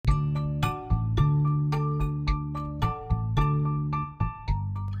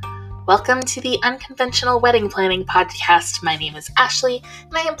Welcome to the Unconventional Wedding Planning Podcast. My name is Ashley,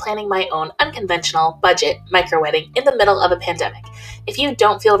 and I am planning my own unconventional budget micro wedding in the middle of a pandemic. If you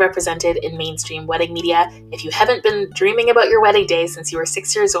don't feel represented in mainstream wedding media, if you haven't been dreaming about your wedding day since you were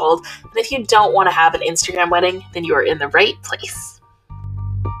 6 years old, and if you don't want to have an Instagram wedding, then you are in the right place.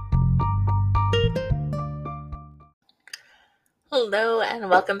 Hello,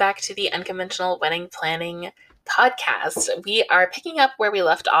 and welcome back to the Unconventional Wedding Planning Podcast. We are picking up where we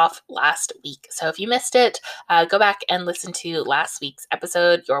left off last week. So if you missed it, go back and listen to last week's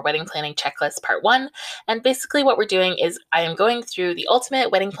episode, Your Wedding Planning Checklist Part 1. And basically what we're doing is I am going through the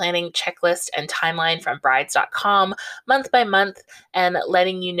ultimate wedding planning checklist and timeline from brides.com month by month and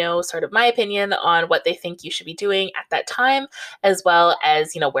letting you know sort of my opinion on what they think you should be doing at that time, as well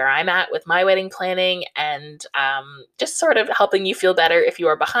as, where I'm at with my wedding planning and just sort of helping you feel better if you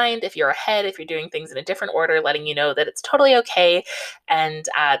are behind, if you're ahead, if you're doing things in a different order, letting you know that it's totally okay. And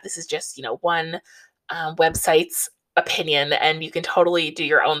this is just, one website's opinion, and you can totally do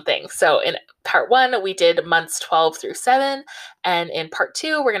your own thing. So in part 1, we did months 12 through 7. And in part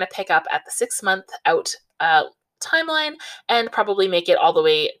 2, we're going to pick up at the 6-month out timeline and probably make it all the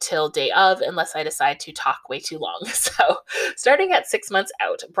way till day of, unless I decide to talk way too long. So starting at 6 months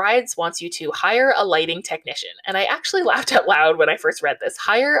out, Brides wants you to hire a lighting technician. And I actually laughed out loud when I first read this.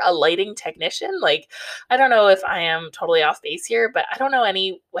 Hire a lighting technician? I don't know if I am totally off base here, but I don't know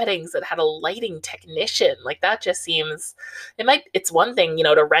any weddings that had a lighting technician. That just seems, it's one thing,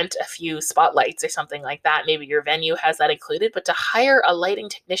 to rent a few spotlights or something like that. Maybe your venue has that included, but to hire a lighting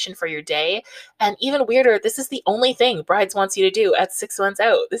technician for your day, and even weirder, this is the only thing Brides wants you to do at 6 months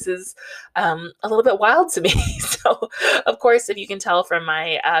out. This is a little bit wild to me. So, of course, if you can tell from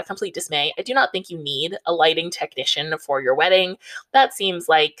my complete dismay, I do not think you need a lighting technician for your wedding. That seems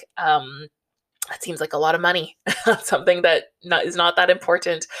like a lot of money, something that is not that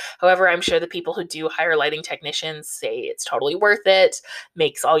important. However, I'm sure the people who do hire lighting technicians say it's totally worth it,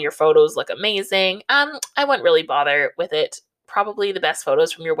 makes all your photos look amazing. I wouldn't really bother with it. Probably the best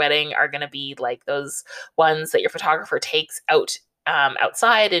photos from your wedding are going to be like those ones that your photographer takes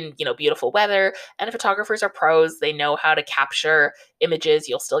outside in beautiful weather. And if photographers are pros, they know how to capture images.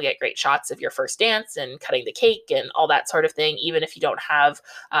 You'll still get great shots of your first dance and cutting the cake and all that sort of thing, even if you don't have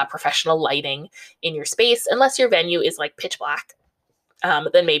professional lighting in your space, unless your venue is pitch black.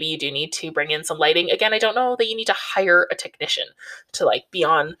 Then maybe you do need to bring in some lighting. Again, I don't know that you need to hire a technician to be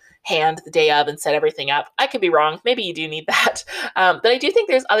on hand the day of and set everything up. I could be wrong. Maybe you do need that. But I do think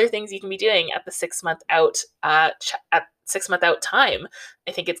there's other things you can be doing at the 6 month out at 6 month out time.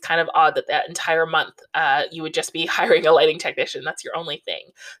 I think it's kind of odd that entire month you would just be hiring a lighting technician. That's your only thing.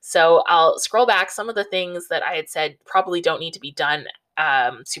 So I'll scroll back. Some of the things that I had said probably don't need to be done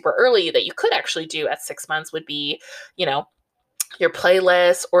super early that you could actually do at 6 months would be, your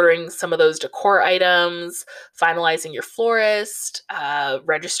playlist, ordering some of those decor items, finalizing your florist,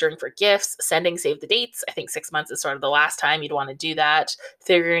 registering for gifts, sending save the dates. I think 6 months is sort of the last time you'd want to do that.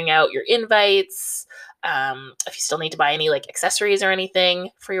 Figuring out your invites. If you still need to buy any accessories or anything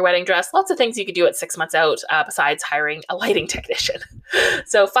for your wedding dress, lots of things you could do at 6 months out besides hiring a lighting technician.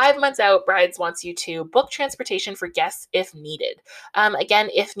 So 5 months out, Brides wants you to book transportation for guests if needed. Again,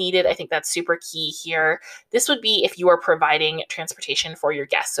 if needed, I think that's super key here. This would be if you are providing transportation for your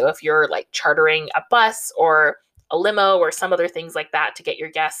guests. So if you're chartering a bus or a limo or some other things like that to get your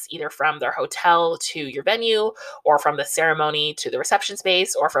guests either from their hotel to your venue, or from the ceremony to the reception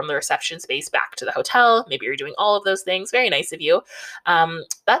space, or from the reception space back to the hotel. Maybe you're doing all of those things. Very nice of you.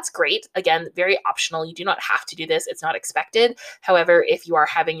 That's great. Again, very optional. You do not have to do this. It's not expected. However, if you are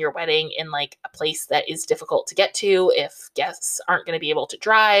having your wedding in a place that is difficult to get to, if guests aren't going to be able to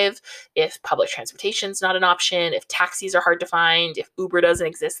drive, if public transportation is not an option, if taxis are hard to find, if Uber doesn't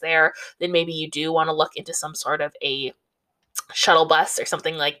exist there, then maybe you do want to look into some sort of a shuttle bus or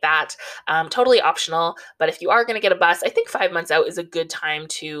something like that. Totally optional. But if you are going to get a bus, I think 5 months out is a good time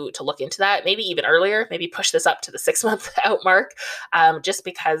to look into that. Maybe even earlier, maybe push this up to the 6 month out mark, just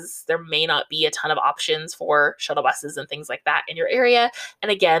because there may not be a ton of options for shuttle buses and things like that in your area.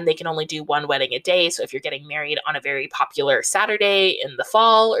 And again, they can only do one wedding a day. So if you're getting married on a very popular Saturday in the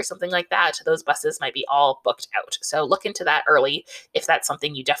fall or something like that, those buses might be all booked out. So look into that early if that's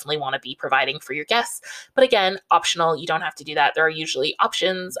something you definitely want to be providing for your guests. But again, optional. You don't have to do that. There are usually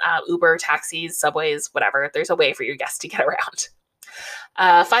options, Uber, taxis, subways, whatever. There's a way for your guests to get around.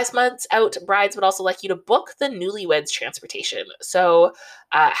 5 months out, Brides would also like you to book the newlyweds transportation. So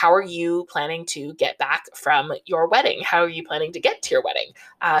how are you planning to get back from your wedding? How are you planning to get to your wedding?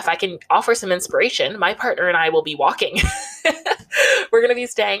 If I can offer some inspiration, my partner and I will be walking. We're going to be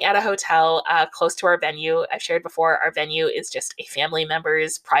staying at a hotel close to our venue. I've shared before, our venue is just a family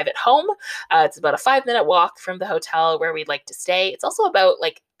member's private home. It's about a 5-minute walk from the hotel where we'd like to stay. It's also about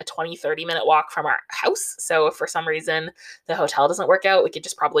like a 20-30 minute walk from our house. So if for some reason the hotel doesn't work out, we could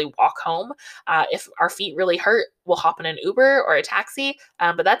just probably walk home. If our feet really hurt, we'll hop in an Uber or a taxi.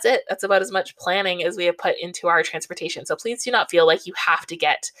 But that's it. That's about as much planning as we have put into our transportation. So please do not feel like you have to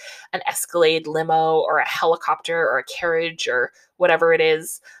get an Escalade limo or a helicopter or a carriage or whatever it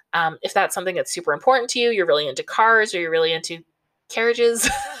is. If that's something that's super important to you, you're really into cars or you're really into carriages,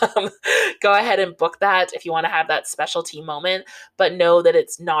 go ahead and book that if you want to have that specialty moment, but know that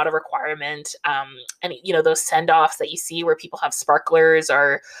it's not a requirement. And those send-offs that you see where people have sparklers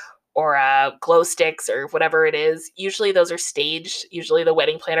or glow sticks or whatever it is. Usually those are staged. Usually the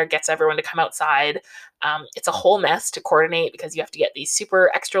wedding planner gets everyone to come outside. It's a whole mess to coordinate because you have to get these super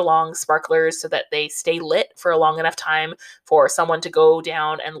extra long sparklers so that they stay lit for a long enough time for someone to go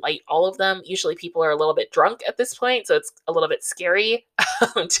down and light all of them. Usually people are a little bit drunk at this point, so it's a little bit scary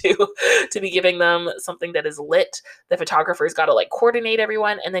to be giving them something that is lit. The photographer's got to like coordinate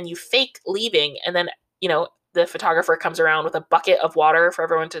everyone, and then you fake leaving, and then the photographer comes around with a bucket of water for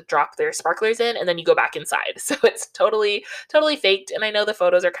everyone to drop their sparklers in, and then you go back inside. So it's totally faked. And I know the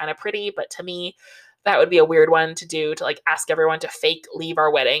photos are kind of pretty, but to me, that would be a weird one to do, to like ask everyone to fake leave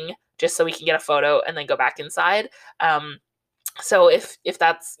our wedding just so we can get a photo and then go back inside. So if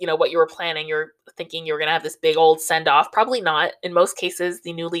that's, what you were planning, you're thinking you were going to have this big old send off, probably not. In most cases,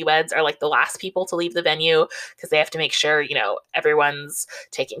 the newlyweds are like the last people to leave the venue because they have to make sure, everyone's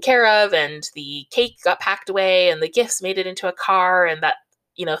taken care of and the cake got packed away and the gifts made it into a car, and that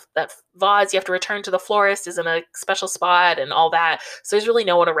vase you have to return to the florist is in a special spot and all that. So there's really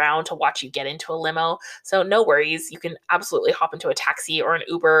no one around to watch you get into a limo. So no worries. You can absolutely hop into a taxi or an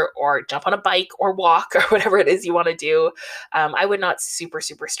Uber or jump on a bike or walk or whatever it is you want to do. I would not super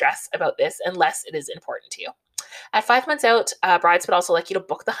stress about this unless it is important to you. At 5 months out, brides would also like you to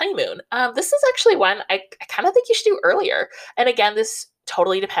book the honeymoon. This is actually one I kind of think you should do earlier. And again, this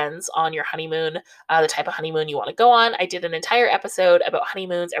totally depends on your honeymoon, the type of honeymoon you want to go on. I did an entire episode about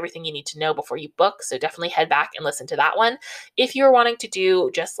honeymoons, everything you need to know before you book. So definitely head back and listen to that one. If you're wanting to do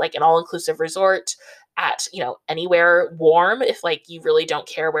just like an all-inclusive resort at, anywhere warm, if like you really don't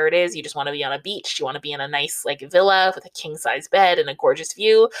care where it is, you just want to be on a beach, you want to be in a nice like villa with a king size bed and a gorgeous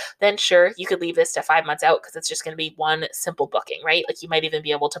view, then sure, you could leave this to 5 months out because it's just going to be one simple booking, right? Like you might even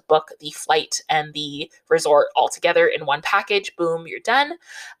be able to book the flight and the resort all together in one package. Boom, you're done.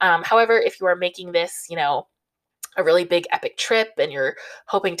 However, if you are making this, a really big epic trip and you're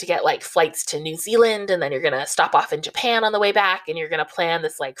hoping to get like flights to New Zealand, and then you're going to stop off in Japan on the way back, and you're going to plan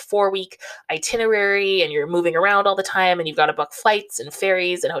this like 4-week itinerary, and you're moving around all the time, and you've got to book flights and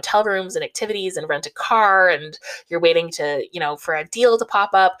ferries and hotel rooms and activities and rent a car, and you're waiting to, for a deal to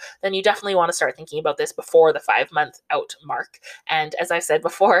pop up, then you definitely want to start thinking about this before the 5-month out mark. And as I've said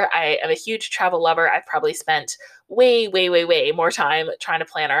before, I am a huge travel lover. I've probably spent way more time trying to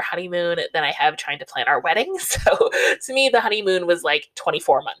plan our honeymoon than I have trying to plan our wedding. So to me, the honeymoon was like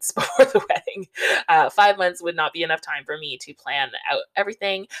 24 months before the wedding. 5 months would not be enough time for me to plan out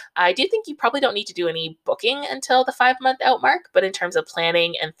everything. I do think you probably don't need to do any booking until the 5-month out mark, but in terms of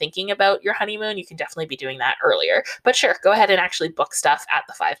planning and thinking about your honeymoon, you can definitely be doing that earlier. But sure, go ahead and actually book stuff at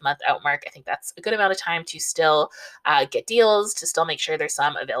the 5-month out mark. I think that's a good amount of time to still get deals, to still make sure there's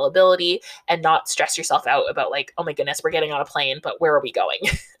some availability, and not stress yourself out about like, oh my goodness, we're getting on a plane, but where are we going?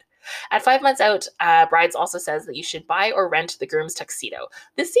 At 5 months out, brides also says that you should buy or rent the groom's tuxedo.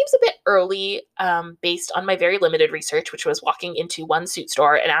 This seems a bit early based on my very limited research, which was walking into one suit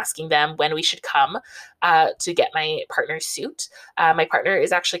store and asking them when we should come to get my partner's suit. My partner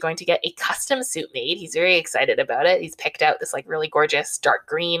is actually going to get a custom suit made. He's very excited about it. He's picked out this like really gorgeous dark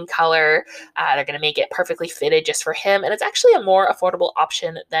green color. They're going to make it perfectly fitted just for him. And it's actually a more affordable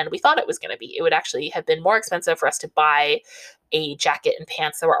option than we thought it was going to be. It would actually have been more expensive for us to buy a jacket and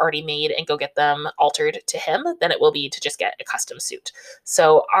pants that were already made and go get them altered to him than it will be to just get a custom suit.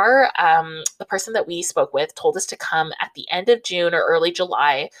 So the person that we spoke with told us to come at the end of June or early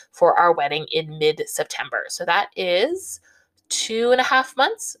July for our wedding in mid-September. So that is 2.5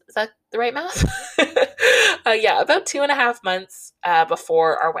 months. Is that the right math? Yeah, about 2.5 months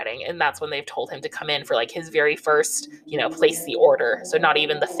before our wedding. And that's when they've told him to come in for like his very first, place the order. So not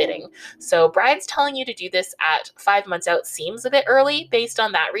even the fitting. So brides telling you to do this at 5 months out seems a bit early based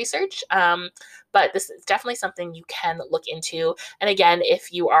on that research. But this is definitely something you can look into. And again,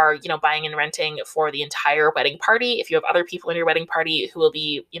 if you are, buying and renting for the entire wedding party, if you have other people in your wedding party who will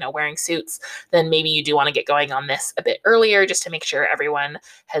be, wearing suits, then maybe you do want to get going on this a bit earlier just to make sure everyone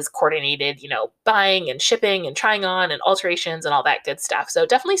has coordinated, buying and shipping and trying on and alterations and all that good stuff. So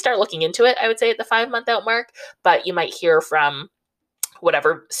definitely start looking into it, I would say, at the 5-month out mark, but you might hear from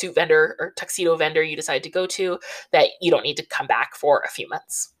whatever suit vendor or tuxedo vendor you decide to go to that you don't need to come back for a few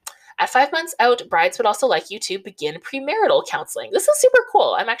months. At 5 months out, brides would also like you to begin premarital counseling. This is super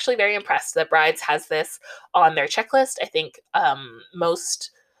cool. I'm actually very impressed that Brides has this on their checklist. I think most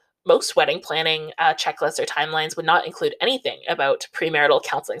wedding planning checklists or timelines would not include anything about premarital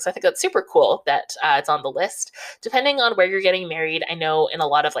counseling. So I think that's super cool that it's on the list. Depending on where you're getting married, I know in a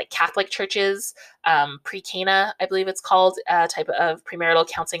lot of like Catholic churches, pre-Cana, I believe it's called, type of premarital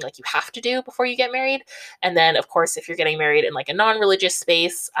counseling like you have to do before you get married. And then, of course, if you're getting married in like a non-religious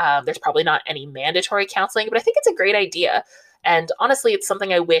space, there's probably not any mandatory counseling, but I think it's a great idea. And honestly, it's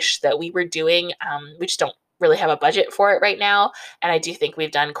something I wish that we were doing. We just don't really have a budget for it right now. And I do think we've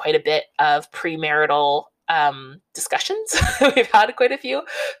done quite a bit of premarital discussions. We've had quite a few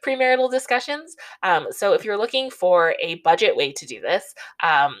premarital discussions. So if you're looking for a budget way to do this,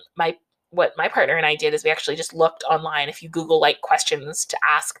 what my partner and I did is we actually just looked online. If you Google like questions to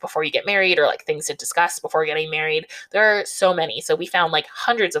ask before you get married or like things to discuss before getting married, there are so many. So we found like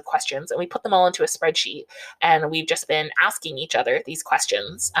hundreds of questions and we put them all into a spreadsheet. And we've just been asking each other these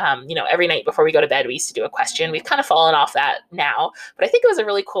questions. Every night before we go to bed, we used to do a question. We've kind of fallen off that now, but I think it was a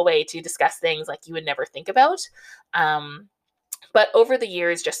really cool way to discuss things like you would never think about. But over the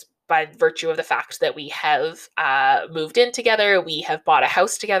years, just by virtue of the fact that we have moved in together, we have bought a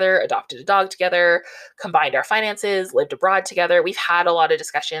house together, adopted a dog together, combined our finances, lived abroad together. We've had a lot of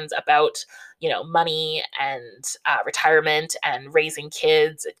discussions about, money and retirement and raising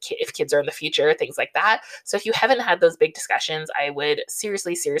kids, if kids are in the future, things like that. So if you haven't had those big discussions, I would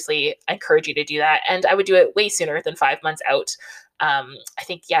seriously, seriously encourage you to do that. And I would do it way sooner than 5 months out. I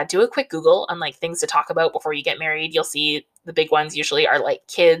think, do a quick Google on like things to talk about before you get married. You'll see the big ones usually are like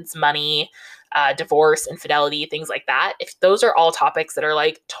kids, money, divorce, infidelity, things like that. If those are all topics that are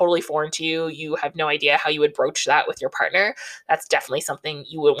like totally foreign to you, you have no idea how you would broach that with your partner, that's definitely something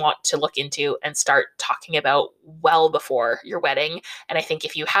you would want to look into and start talking about well before your wedding. And I think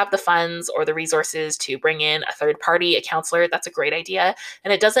if you have the funds or the resources to bring in a third party, a counselor, that's a great idea.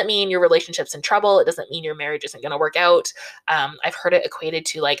 And it doesn't mean your relationship's in trouble. It doesn't mean your marriage isn't going to work out. I've heard it equated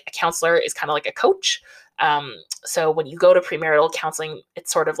to like a counselor is kind of like a coach. So when you go to premarital counseling,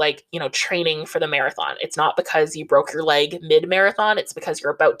 it's sort of like, training for the marathon. It's not because you broke your leg mid-marathon. It's because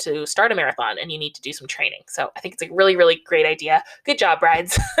you're about to start a marathon and you need to do some training. So I think it's a really, really great idea. Good job,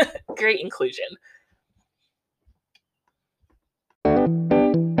 brides. Great inclusion.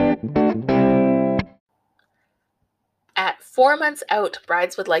 At 4 months out,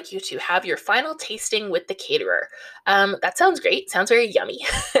 brides would like you to have your final tasting with the caterer. That sounds great. Sounds very yummy.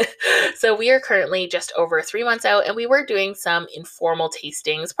 So we are currently just over 3 months out, and we were doing some informal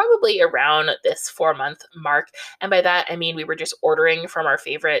tastings, probably around this 4-month mark. And by that, I mean we were just ordering from our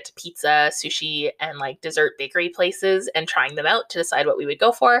favorite pizza, sushi, and like dessert bakery places and trying them out to decide what we would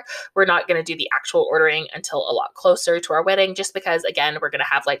go for. We're not going to do the actual ordering until a lot closer to our wedding, just because, again, we're going to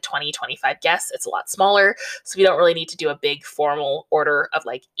have like 20, 25 guests. It's a lot smaller. So we don't really need to do a big formal order of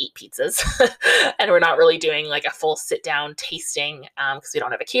like 8 pizzas. And we're not really doing like a full sit down tasting because we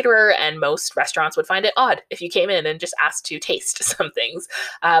don't have a caterer, and most restaurants would find it odd if you came in and just asked to taste some things.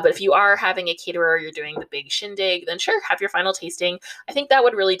 But if you are having a caterer, you're doing the big shindig, then sure, have your final tasting. I think that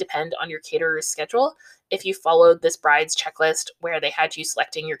would really depend on your caterer's schedule. If you followed this bride's checklist where they had you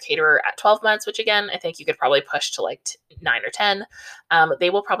selecting your caterer at 12 months, which again, I think you could probably push to like 9 or 10, they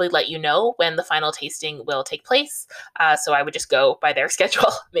will probably let you know when the final tasting will take place. So I would just go by their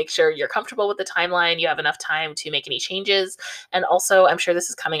schedule, make sure you're comfortable with the timeline, you have enough time to make any changes. And also, I'm sure this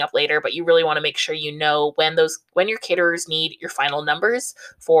is coming up later, but you really want to make sure you know when your caterers need your final numbers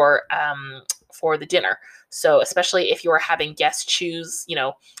for the dinner. So especially if you are having guests choose,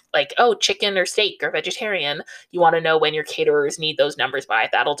 like, chicken or steak or vegetarian, you want to know when your caterers need those numbers by.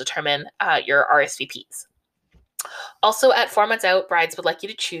 That'll determine your RSVPs. Also, at 4 months out, brides would like you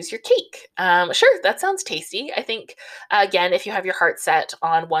to choose your cake. Sure, that sounds tasty. I think, again, if you have your heart set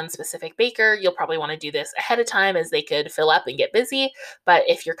on one specific baker, you'll probably want to do this ahead of time as they could fill up and get busy. But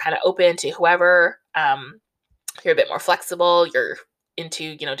if you're kind of open to whoever, you're a bit more flexible, you're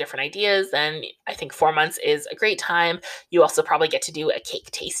into different ideas, then I think 4 months is a great time. You also probably get to do a cake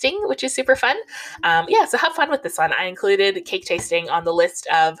tasting, which is super fun. So have fun with this one. I included cake tasting on the list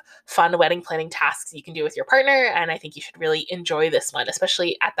of fun wedding planning tasks you can do with your partner, and I think you should really enjoy this one,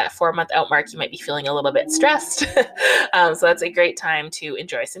 especially at that 4-month out mark. You might be feeling a little bit stressed, so that's a great time to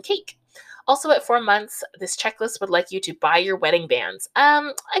enjoy some cake. Also at 4 months, this checklist would like you to buy your wedding bands.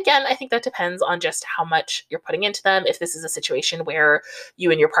 Again, I think that depends on just how much you're putting into them. If this is a situation where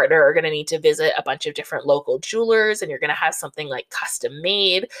you and your partner are going to need to visit a bunch of different local jewelers and you're going to have something like custom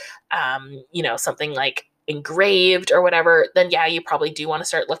made, something like engraved or whatever, then yeah, you probably do want to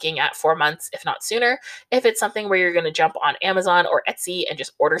start looking at 4 months, if not sooner. If it's something where you're going to jump on Amazon or Etsy and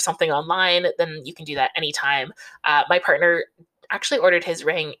just order something online, then you can do that anytime. My partner actually ordered his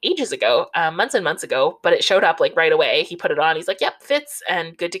ring ages ago, months and months ago, but it showed up like right away. He put it on. He's like, yep, fits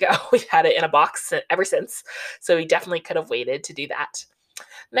and good to go. We've had it in a box ever since. So he definitely could have waited to do that.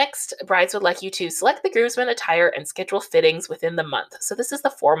 Next, brides would like you to select the groomsmen attire and schedule fittings within the month. So this is the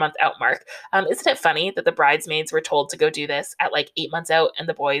 4 month out mark. Isn't it funny that the bridesmaids were told to go do this at like 8 months out and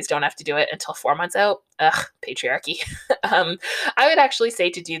the boys don't have to do it until 4 months out? Ugh, patriarchy. I would actually say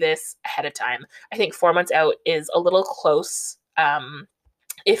to do this ahead of time. I think 4 months out is a little close.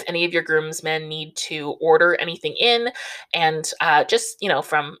 If any of your groomsmen need to order anything in, and just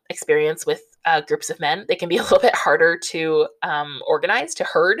from experience with groups of men, they can be a little bit harder to organize, to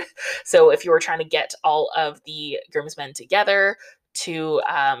herd. So if you were trying to get all of the groomsmen together to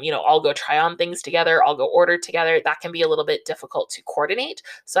all go try on things together, all go order together, that can be a little bit difficult to coordinate.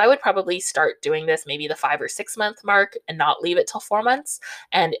 So I would probably start doing this maybe the 5 or 6 month mark and not leave it till 4 months.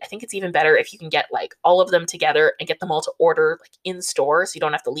 And I think it's even better if you can get like all of them together and get them all to order like in store, so you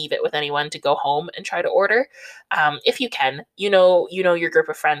don't have to leave it with anyone to go home and try to order. If you can, you know your group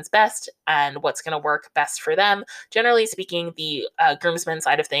of friends best and what's going to work best for them. Generally speaking, the groomsmen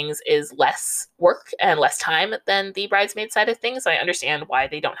side of things is less work and less time than the bridesmaid side of things. So I understand why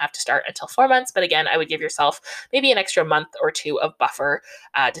they don't have to start until 4 months. But again, I would give yourself maybe an extra month or two of buffer,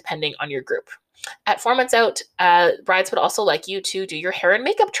 depending on your group. At 4 months out, brides would also like you to do your hair and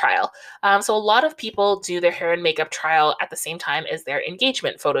makeup trial. So a lot of people do their hair and makeup trial at the same time as their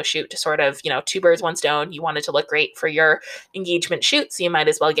engagement photo shoot to sort of, two birds, one stone. You want it to look great for your engagement shoot, so you might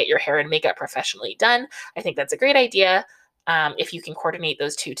as well get your hair and makeup professionally done. I think that's a great idea. If you can coordinate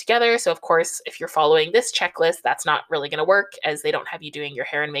those two together. So, of course, if you're following this checklist, that's not really going to work as they don't have you doing your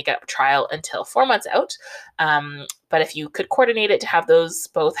hair and makeup trial until 4 months out. But if you could coordinate it to have those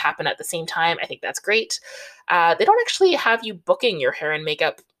both happen at the same time, I think that's great. They don't actually have you booking your hair and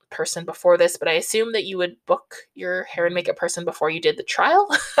makeup person before this, but I assume that you would book your hair and makeup person before you did the trial.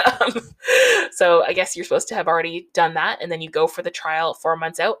 So I guess you're supposed to have already done that, and then you go for the trial 4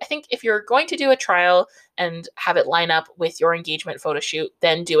 months out. I think if you're going to do a trial and have it line up with your engagement photo shoot,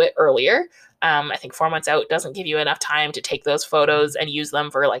 then do it earlier. I think 4 months out doesn't give you enough time to take those photos and use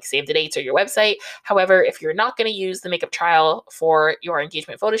them for like save the dates or your website. However, if you're not going to use the makeup trial for your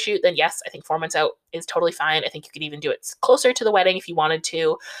engagement photo shoot, then yes, I think 4 months out is totally fine. I think you could even do it closer to the wedding if you wanted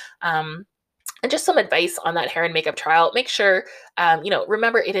to. And just some advice on that hair and makeup trial. Make sure,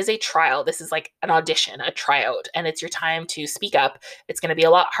 remember it is a trial. This is like an audition, a tryout, and it's your time to speak up. It's going to be a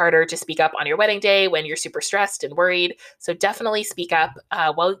lot harder to speak up on your wedding day when you're super stressed and worried. So definitely speak up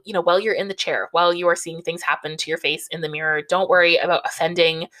while you're in the chair, while you are seeing things happen to your face in the mirror. Don't worry about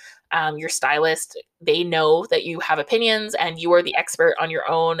offending your stylist. They know that you have opinions and you are the expert on your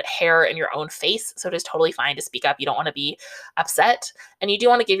own hair and your own face. So it is totally fine to speak up. You don't want to be upset. And you do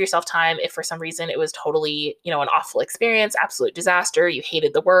want to give yourself time if for some reason it was totally, an awful experience, absolute disaster, you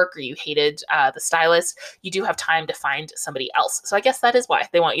hated the work or you hated the stylist, you do have time to find somebody else. So I guess that is why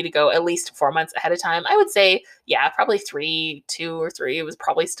they want you to go at least 4 months ahead of time. I would say, yeah, probably 2 or 3 would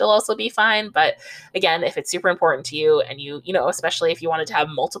probably still also be fine. But again, if it's super important to you and you especially if you wanted to have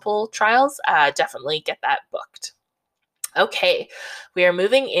multiple trials, definitely get that booked. Okay, we are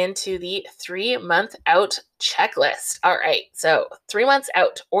moving into the 3 month out checklist. All right, so 3 months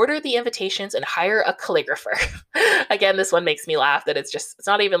out, order the invitations and hire a calligrapher. Again, this one makes me laugh that it's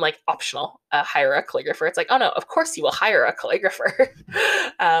not even like optional, hire a calligrapher. It's like, oh no, of course you will hire a calligrapher.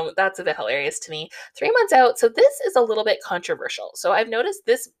 That's a bit hilarious to me. 3 months out, so this is a little bit controversial. So I've noticed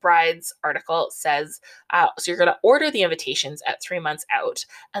this bride's article says, so you're going to order the invitations at 3 months out,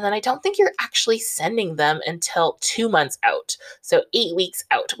 and then I don't think you're actually sending them until 2 months out. So 8 weeks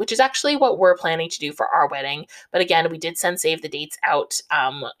out, which is actually what we're planning to do for our wedding. But again, we did send save the dates out,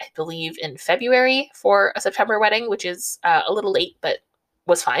 I believe in February for a September wedding, which is a little late, but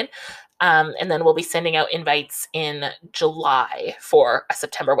was fine. And then we'll be sending out invites in July for a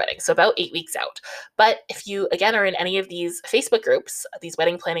September wedding. So about 8 weeks out. But if you, again, are in any of these Facebook groups, these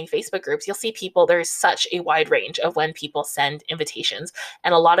wedding planning Facebook groups, you'll see there's such a wide range of when people send invitations.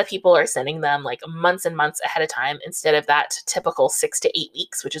 And a lot of people are sending them like months and months ahead of time instead of that typical 6 to 8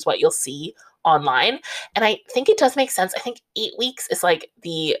 weeks, which is what you'll see online. And I think it does make sense. I think 8 weeks is like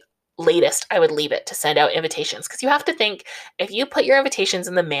the latest I would leave it to send out invitations. Because you have to think, if you put your invitations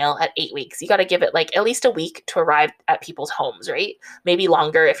in the mail at 8 weeks, you got to give it like at least a week to arrive at people's homes, right? Maybe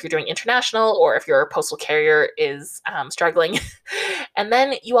longer if you're doing international or if your postal carrier is struggling. And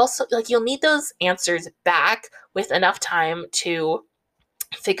then you also, like, you'll need those answers back with enough time to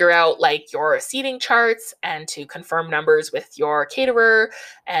figure out like your seating charts and to confirm numbers with your caterer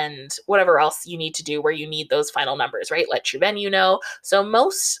and whatever else you need to do where you need those final numbers, right? Let your venue know. So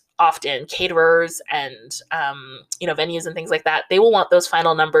most often caterers and venues and things like that, they will want those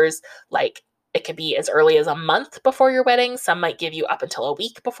final numbers like it could be as early as a month before your wedding. Some might give you up until a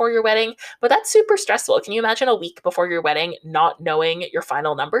week before your wedding, but that's super stressful. Can you imagine a week before your wedding not knowing your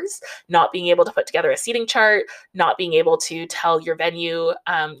final numbers, not being able to put together a seating chart, not being able to tell your venue,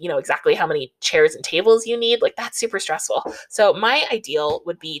 exactly how many chairs and tables you need? Like, that's super stressful. So my ideal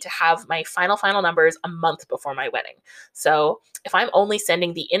would be to have my final numbers a month before my wedding. So if I'm only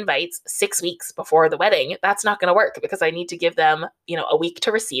sending the invites 6 weeks before the wedding, that's not going to work because I need to give them, a week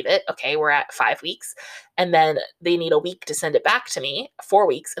to receive it. Okay, we're at 5 weeks. And then they need a week to send it back to me, 4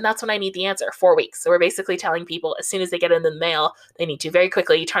 weeks. And that's when I need the answer, 4 weeks. So we're basically telling people as soon as they get it in the mail, they need to very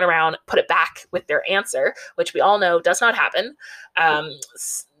quickly turn around, put it back with their answer, which we all know does not happen.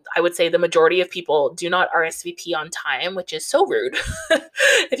 I would say the majority of people do not RSVP on time, which is so rude.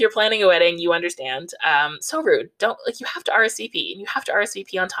 If you're planning a wedding, you understand. So rude. You have to RSVP and you have to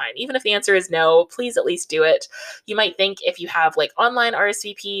RSVP on time. Even if the answer is no, please at least do it. You might think if you have like online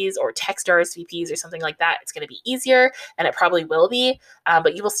RSVPs or text RSVPs or something like that, it's going to be easier, and it probably will be,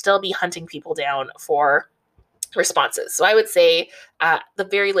 but you will still be hunting people down for responses. So I would say the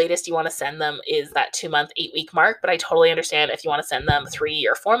very latest you want to send them is that 2-month, 8-week mark, but I totally understand if you want to send them 3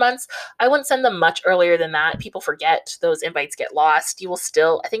 or 4 months. I wouldn't send them much earlier than that. People forget, those invites get lost. You will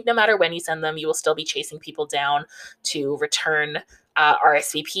still, I think no matter when you send them, you will still be chasing people down to return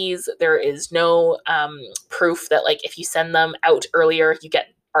RSVPs. There is no proof that like if you send them out earlier, you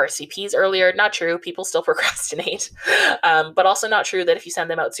get RSVPs earlier. Not true. People still procrastinate. But also not true that if you send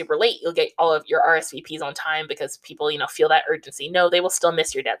them out super late, you'll get all of your RSVPs on time because people, feel that urgency. No, they will still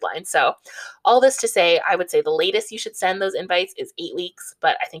miss your deadline. So all this to say, I would say the latest you should send those invites is 8 weeks,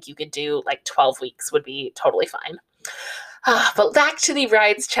 but I think you could do like 12 weeks would be totally fine. But back to the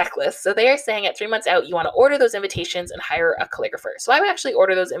bride's checklist. So they are saying at 3 months out, you want to order those invitations and hire a calligrapher. So I would actually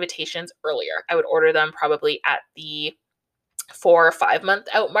order those invitations earlier. I would order them probably at the 4 or 5 month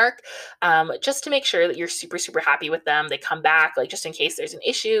out mark, just to make sure that you're super, super happy with them. They come back, like just in case there's an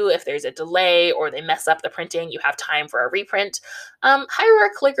issue, if there's a delay or they mess up the printing, you have time for a reprint. Hire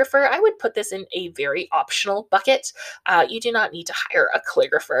a calligrapher. I would put this in a very optional bucket. You do not need to hire a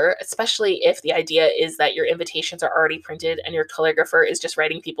calligrapher, especially if the idea is that your invitations are already printed and your calligrapher is just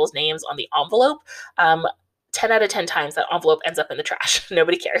writing people's names on the envelope. 10 out of 10 times that envelope ends up in the trash.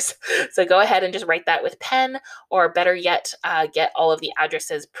 Nobody cares. So go ahead and just write that with pen, or better yet, get all of the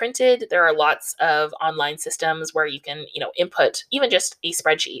addresses printed. There are lots of online systems where you can, input even just a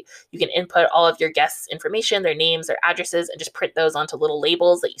spreadsheet. You can input all of your guests' information, their names, their addresses, and just print those onto little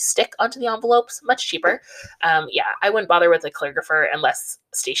labels that you stick onto the envelopes. Much cheaper. I wouldn't bother with a calligrapher unless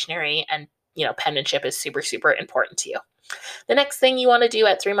stationery and penmanship is super, super important to you. The next thing you want to do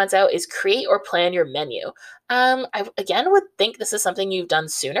at 3 months out is create or plan your menu. I again would think this is something you've done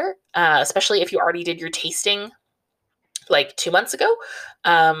sooner, especially if you already did your tasting like 2 months ago.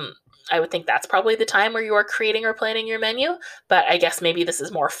 I would think that's probably the time where you are creating or planning your menu, but I guess maybe this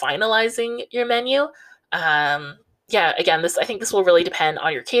is more finalizing your menu. Again, I think this will really depend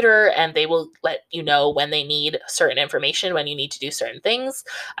on your caterer, and they will let you know when they need certain information, when you need to do certain things.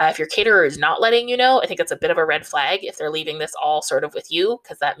 If your caterer is not letting you know, I think it's a bit of a red flag if they're leaving this all sort of with you,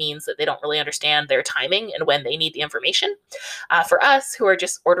 because that means that they don't really understand their timing and when they need the information. For us, who are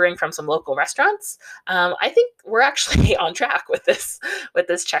just ordering from some local restaurants, I think we're actually on track with this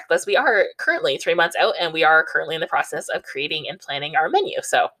checklist. We are currently 3 months out, and we are currently in the process of creating and planning our menu.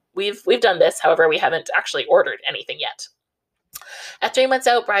 So we've done this. However, we haven't actually ordered anything yet. At 3 months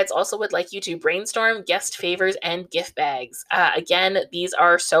out, brides also would like you to brainstorm guest favors and gift bags. Again, these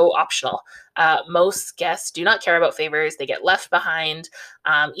are so optional. Most guests do not care about favors. They get left behind.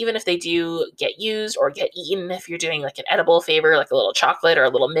 Even if they do get used or get eaten, if you're doing like an edible favor, like a little chocolate or a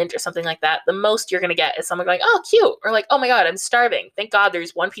little mint or something like that, the most you're going to get is someone going, oh, cute. Or like, oh my God, I'm starving. Thank God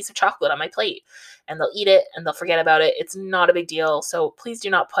there's one piece of chocolate on my plate. And they'll eat it and they'll forget about it. It's not a big deal. So please do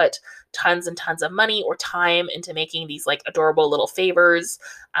not put tons and tons of money or time into making these like adorable little favors.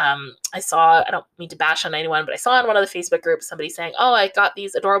 I don't mean to bash on anyone, but I saw in one of the Facebook groups somebody saying, oh, I got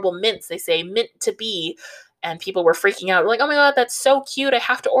these adorable mints. They say mint to be. and people were freaking out, like, oh my God, that's so cute, I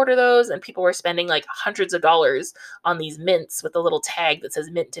have to order those. And people were spending like hundreds of dollars on these mints with a little tag that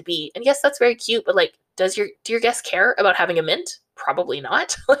says mint to be. And yes, that's very cute, but like, do your guests care about having a mint? Probably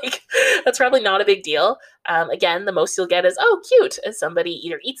not. Like, that's probably not a big deal. Again, the most you'll get is, oh, cute, as somebody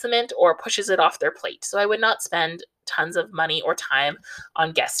either eats the mint or pushes it off their plate. So I would not spend tons of money or time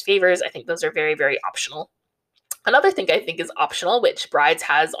on guest favors. I think those are very, very optional. Another thing I think is optional, which Brides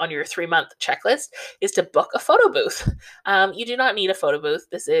has on your 3-month checklist, is to book a photo booth. You do not need a photo booth.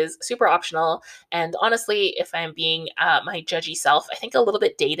 This is super optional. And honestly, if I'm being my judgy self, I think a little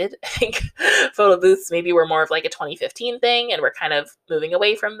bit dated. I think photo booths maybe were more of like a 2015 thing, and we're kind of moving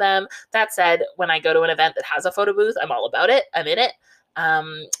away from them. That said, when I go to an event that has a photo booth, I'm all about it. I'm in it.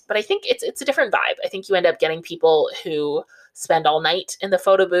 But I think it's a different vibe. I think you end up getting people who spend all night in the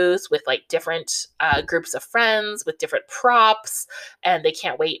photo booth with like different groups of friends with different props, and they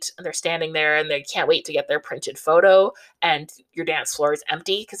can't wait, and they're standing there and they can't wait to get their printed photo, and your dance floor is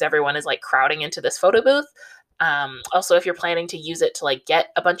empty because everyone is like crowding into this photo booth. Also, if you're planning to use it to like get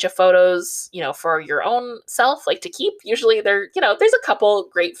a bunch of photos, for your own self, like to keep, usually there's a couple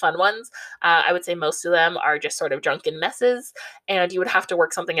great fun ones. I would say most of them are just sort of drunken messes, and you would have to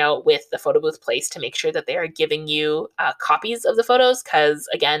work something out with the photo booth place to make sure that they are giving you copies of the photos. Because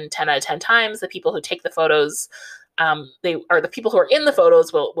again, 10 out of 10 times, the people who take the photos, the people who are in the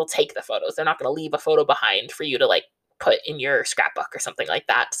photos will take the photos. They're not going to leave a photo behind for you to like put in your scrapbook or something like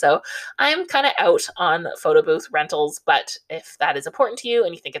that. So I'm kind of out on photo booth rentals, but if that is important to you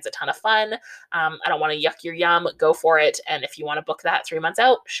and you think it's a ton of fun, I don't want to yuck your yum, go for it. And if you want to book that 3 months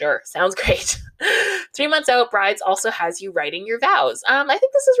out, sure, sounds great. 3 months out, Brides also has you writing your vows. I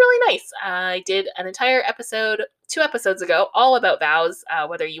think this is really nice. I did an entire episode 2 episodes ago all about vows,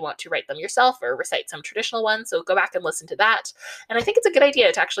 whether you want to write them yourself or recite some traditional ones. So go back and listen to that. And I think it's a good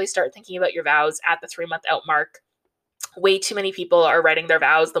idea to actually start thinking about your vows at the 3-month out mark. Way too many people are writing their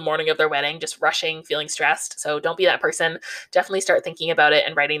vows the morning of their wedding, just rushing, feeling stressed. So don't be that person. Definitely start thinking about it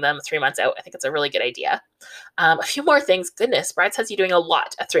and writing them 3 months out. I think it's a really good idea. A few more things. Goodness, Brides has you doing a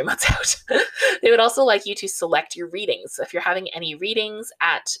lot at 3 months out. They would also like you to select your readings. So if you're having any readings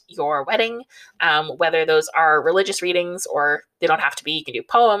at your wedding, whether those are religious readings or they don't have to be, you can do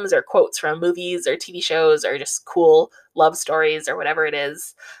poems or quotes from movies or TV shows or just cool love stories or whatever it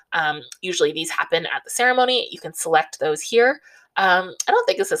is. Usually these happen at the ceremony. You can select those here. I don't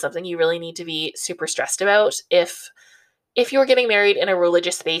think this is something you really need to be super stressed about. If you're getting married in a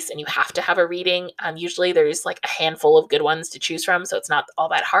religious space and you have to have a reading, usually there's like a handful of good ones to choose from, so it's not all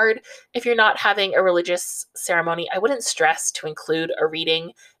that hard. If you're not having a religious ceremony, I wouldn't stress to include a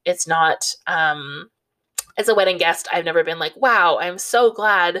reading. It's not, as a wedding guest, I've never been like, wow, I'm so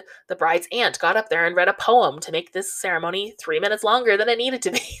glad the bride's aunt got up there and read a poem to make this ceremony 3 minutes longer than it needed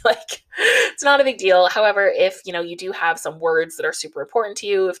to be. Like, it's not a big deal. However, if, you do have some words that are super important to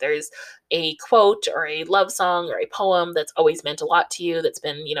you, if there's a quote or a love song or a poem that's always meant a lot to you, that's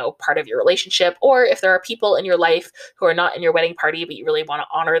been, part of your relationship, or if there are people in your life who are not in your wedding party, but you really want to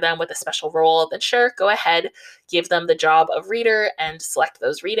honor them with a special role, then sure, go ahead, give them the job of reader and select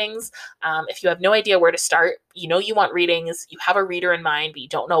those readings. If you have no idea where to start, you want readings, you have a reader in mind, but you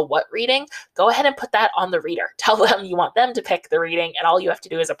don't know what reading, go ahead and put that on the reader. Tell them you want them to pick the reading, and all you have to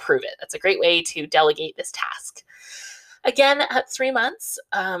do is approve it. That's a great way to delegate this task. Again, at 3 months,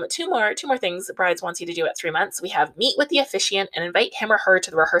 two more things Brides wants you to do at 3 months. We have meet with the officiant and invite him or her to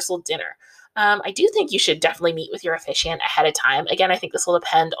the rehearsal dinner. I do think you should definitely meet with your officiant ahead of time. Again, I think this will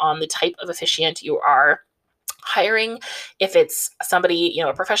depend on the type of officiant you are hiring. If it's somebody,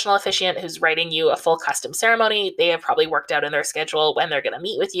 a professional officiant who's writing you a full custom ceremony, they have probably worked out in their schedule when they're going to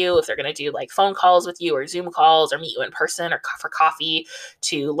meet with you, if they're going to do like phone calls with you or Zoom calls or meet you in person or for coffee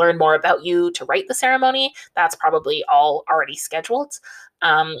to learn more about you to write the ceremony. That's probably all already scheduled.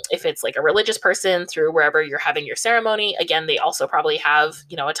 If it's like a religious person through wherever you're having your ceremony, again, they also probably have,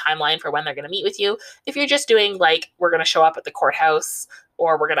 a timeline for when they're going to meet with you. If you're just doing like, we're going to show up at the courthouse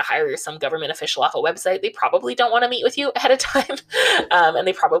or we're going to hire some government official off a website, they probably don't want to meet with you ahead of time. And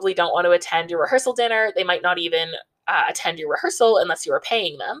they probably don't want to attend your rehearsal dinner. They might not even attend your rehearsal unless you are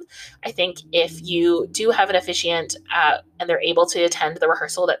paying them. I think if you do have an officiant and they're able to attend the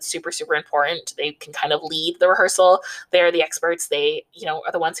rehearsal, that's super, super important. They can kind of lead the rehearsal. They're the experts. They,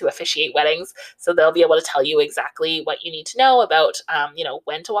 are the ones who officiate weddings. So they'll be able to tell you exactly what you need to know about,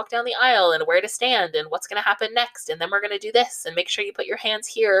 when to walk down the aisle and where to stand and what's going to happen next. And then we're going to do this and make sure you put your hands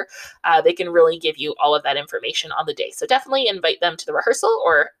here. They can really give you all of that information on the day. So definitely invite them to the rehearsal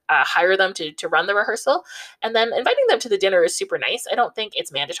or hire them to run the rehearsal. And then inviting them to the dinner is super nice. I don't think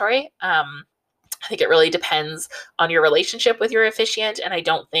it's mandatory. I think it really depends on your relationship with your officiant, and I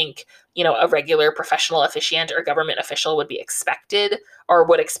don't think, a regular professional officiant or government official would be expected or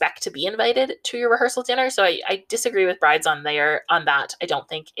would expect to be invited to your rehearsal dinner. So I disagree with brides on that. I don't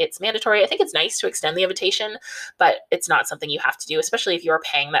think it's mandatory. I think it's nice to extend the invitation, but it's not something you have to do, especially if you're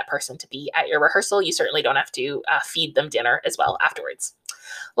paying that person to be at your rehearsal. You certainly don't have to feed them dinner as well afterwards.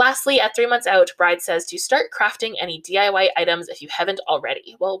 Lastly, at 3 months out, bride says to start crafting any DIY items if you haven't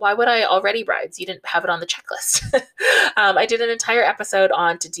already. Well, why would I already, brides? You didn't have it on the checklist. I did an entire episode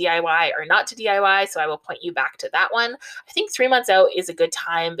on to DIY or not to DIY, so I will point you back to that one. I think 3 months out is a good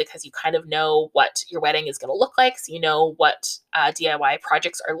time because you kind of know what your wedding is going to look like, so you know what DIY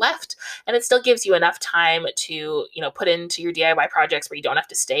projects are left, and it still gives you enough time to, put into your DIY projects where you don't have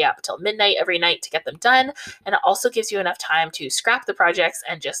to stay up till midnight every night to get them done, and it also gives you enough time to scrap the projects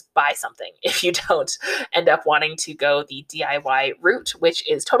and just buy something if you don't end up wanting to go the DIY route, which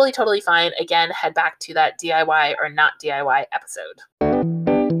is totally, totally fine. Again, head back to that DIY or not DIY episode.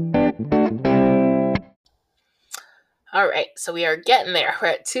 All right, so we are getting there. We're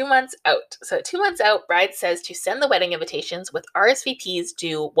at 2 months out. So at 2 months out, bride says to send the wedding invitations with RSVPs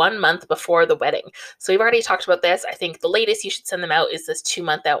due 1 month before the wedding. So we've already talked about this. I think the latest you should send them out is this 2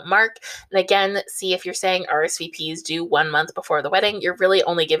 month out mark. And again, see, if you're saying RSVPs due 1 month before the wedding, you're really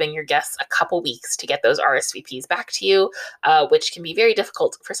only giving your guests a couple weeks to get those RSVPs back to you, which can be very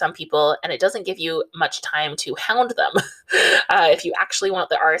difficult for some people, and it doesn't give you much time to hound them. If you actually want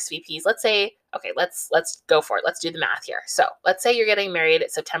the RSVPs, let's say, okay, let's go for it. Let's do the math here. So let's say you're getting married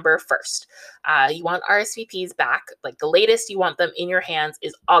September 1st. You want RSVPs back. Like the latest you want them in your hands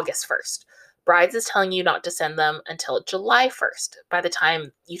is August 1st. Brides is telling you not to send them until July 1st. By the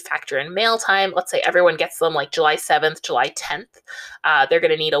time you factor in mail time, let's say everyone gets them like July 7th, July 10th, they're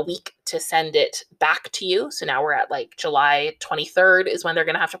going to need a week to send it back to you. So now we're at like July 23rd is when they're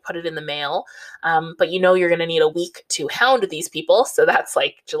going to have to put it in the mail. But you're going to need a week to hound these people. So that's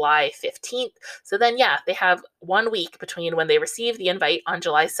like July 15th. So then, yeah, they have 1 week between when they receive the invite on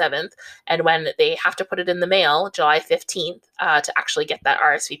July 7th and when they have to put it in the mail, July 15th, to actually get that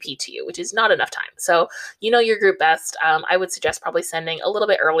RSVP to you, which is not enough time. So you know your group best. I would suggest probably sending a little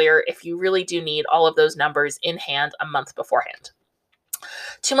bit earlier if you really do need all of those numbers in hand a month beforehand.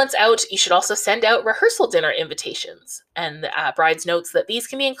 2 months out, you should also send out rehearsal dinner invitations. And Brides notes that these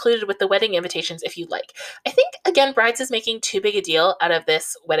can be included with the wedding invitations if you'd like. I think, again, Brides is making too big a deal out of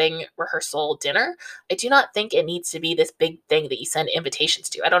this wedding rehearsal dinner. I do not think it needs to be this big thing that you send invitations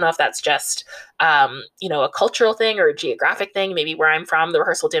to. I don't know if that's just, a cultural thing or a geographic thing. Maybe where I'm from, the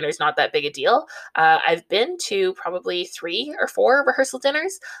rehearsal dinner is not that big a deal. I've been to probably 3 or 4 rehearsal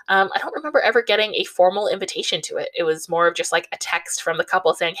dinners. I don't remember ever getting a formal invitation to it. It was more of just like a text from the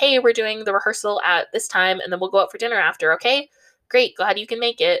couple saying, hey, we're doing the rehearsal at this time, and then we'll go out for dinner after. Okay, great, glad you can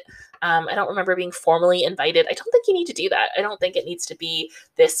make it. I don't remember being formally invited. I don't think you need to do that. I don't think it needs to be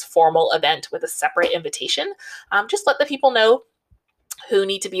this formal event with a separate invitation. Just let the people know who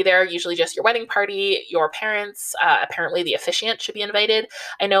need to be there, usually just your wedding party, your parents. Apparently the officiant should be invited.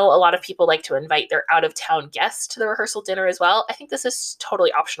 I know a lot of people like to invite their out-of-town guests to the rehearsal dinner as well. I think this is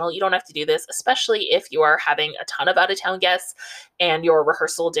totally optional. You don't have to do this, especially if you are having a ton of out-of-town guests and your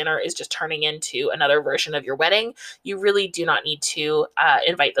rehearsal dinner is just turning into another version of your wedding. You really do not need to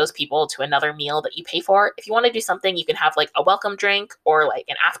invite those people to another meal that you pay for. If you want to do something, you can have like a welcome drink or like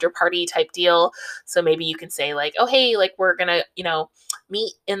an after party type deal. So maybe you can say like, oh, hey, like we're gonna,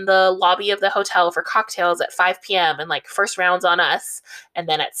 meet in the lobby of the hotel for cocktails at 5 p.m. and like first round's on us. And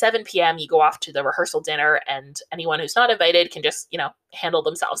then at 7 p.m. you go off to the rehearsal dinner, and anyone who's not invited can just, handle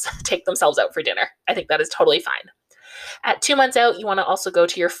themselves, take themselves out for dinner. I think that is totally fine. At 2 months out, you want to also go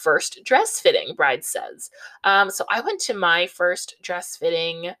to your first dress fitting, Bride says. So I went to my first dress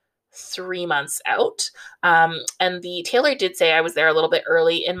fitting 3 months out. And the tailor did say I was there a little bit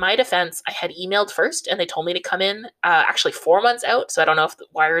early. In my defense, I had emailed first and they told me to come in actually 4 months out. So I don't know if the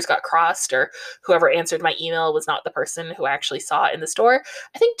wires got crossed or whoever answered my email was not the person who I actually saw in the store.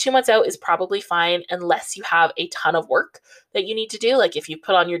 I think 2 months out is probably fine unless you have a ton of work that you need to do. Like if you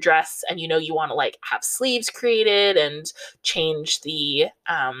put on your dress and you want to like have sleeves created and change the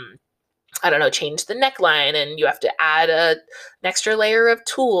change the neckline, and you have to add an extra layer of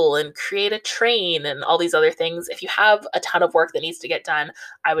tulle and create a train and all these other things. If you have a ton of work that needs to get done,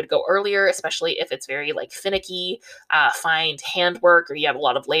 I would go earlier, especially if it's very like finicky, find handwork or you have a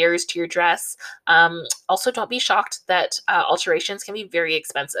lot of layers to your dress. Also, don't be shocked that alterations can be very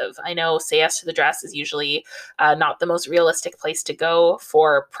expensive. I know Say Yes to the Dress is usually not the most realistic place to go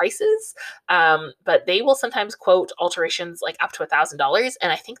for prices, but they will sometimes quote alterations like up to $1,000,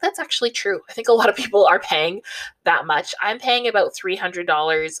 and I think that's actually true. I think a lot of people are paying that much. I'm paying about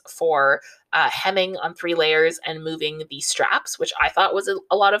 $300 for hemming on 3 layers and moving the straps, which I thought was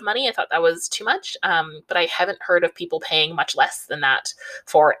a lot of money. I thought that was too much, but I haven't heard of people paying much less than that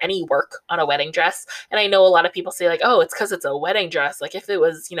for any work on a wedding dress. And I know a lot of people say like, oh, it's because it's a wedding dress. Like if it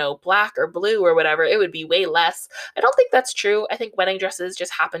was, black or blue or whatever, it would be way less. I don't think that's true. I think wedding dresses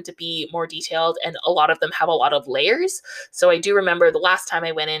just happen to be more detailed, and a lot of them have a lot of layers. So I do remember the last time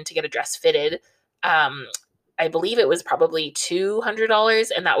I went in to get a dress fitted, I believe it was probably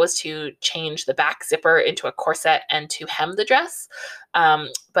 $200, and that was to change the back zipper into a corset and to hem the dress.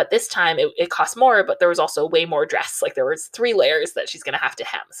 But this time it cost more, but there was also way more dress. Like there was 3 layers that she's going to have to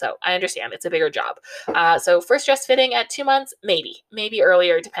hem. So I understand it's a bigger job. So first dress fitting at 2 months, maybe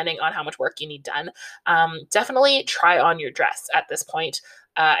earlier, depending on how much work you need done. Definitely try on your dress at this point.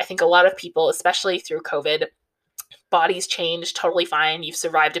 I think a lot of people, especially through COVID, bodies change, totally fine. You've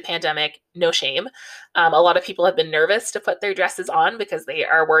survived a pandemic, no shame. A lot of people have been nervous to put their dresses on because they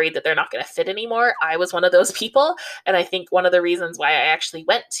are worried that they're not going to fit anymore. I was one of those people. And I think one of the reasons why I actually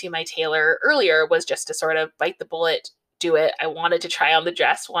went to my tailor earlier was just to sort of bite the bullet, do it. I wanted to try on the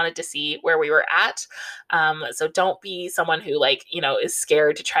dress, wanted to see where we were at. So don't be someone who is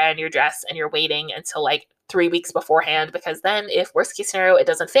scared to try on your dress and you're waiting until 3 weeks beforehand, because then if worst case scenario, it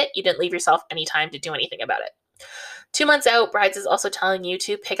doesn't fit, you didn't leave yourself any time to do anything about it. 2 months out, Brides is also telling you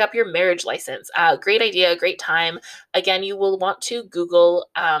to pick up your marriage license. Great idea, great time. Again, you will want to Google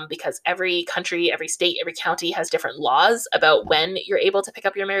because every country, every state, every county has different laws about when you're able to pick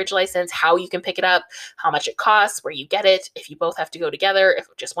up your marriage license, how you can pick it up, how much it costs, where you get it, if you both have to go together, if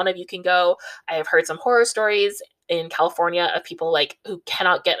just one of you can go. I have heard some horror stories in California of people who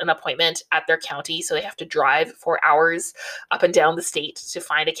cannot get an appointment at their county, so they have to drive for hours up and down the state to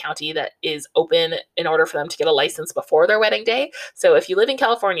find a county that is open in order for them to get a license before their wedding day. So if you live in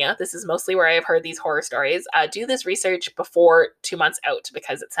California, this is mostly where I have heard these horror stories. Do this research before 2 months out,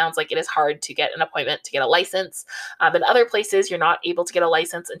 because it sounds like it is hard to get an appointment to get a license. In other places, you're not able to get a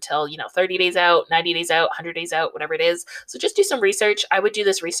license until 30 days out, 90 days out, 100 days out, whatever it is. So just do some research. I would do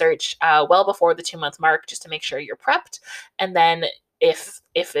this research well before the 2 month mark, just to make sure you're prepped. And then if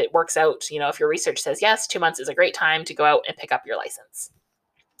it works out, if your research says yes, 2 months is a great time to go out and pick up your license.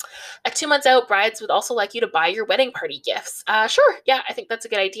 At 2 months out, brides would also like you to buy your wedding party gifts. Sure, yeah, I think that's a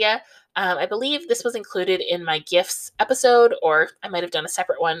good idea. I believe this was included in my gifts episode, or I might have done a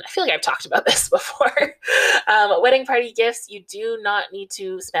separate one. I feel like I've talked about this before. Wedding party gifts, you do not need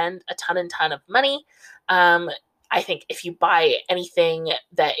to spend a ton of money. I think if you buy anything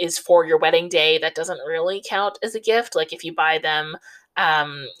that is for your wedding day, that doesn't really count as a gift. Like if you buy them,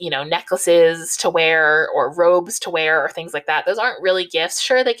 necklaces to wear or robes to wear or things like that, those aren't really gifts.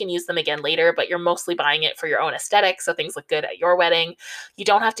 Sure, they can use them again later, but you're mostly buying it for your own aesthetic, so things look good at your wedding. You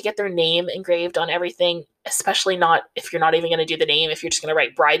don't have to get their name engraved on everything, especially not if you're not even going to do the name, if you're just going to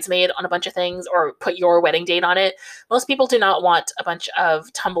write bridesmaid on a bunch of things or put your wedding date on it. Most people do not want a bunch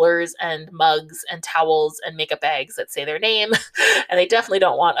of tumblers and mugs and towels and makeup bags that say their name. And they definitely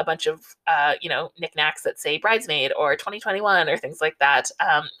don't want a bunch of, knickknacks that say bridesmaid or 2021 or things like that.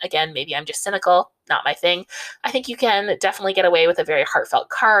 Again, maybe I'm just cynical. Not my thing. I think you can definitely get away with a very heartfelt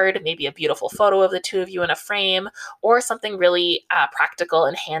card, maybe a beautiful photo of the two of you in a frame, or something really practical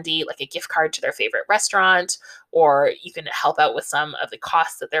and handy, like a gift card to their favorite restaurant, or you can help out with some of the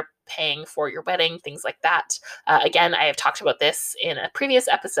costs that they're paying for your wedding, things like that. Again, I have talked about this in a previous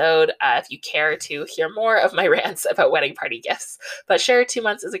episode if you care to hear more of my rants about wedding party gifts. But sure, 2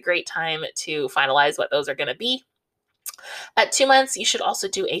 months is a great time to finalize what those are going to be. At 2 months, you should also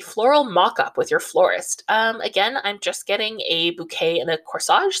do a floral mock-up with your florist. Again, I'm just getting a bouquet and a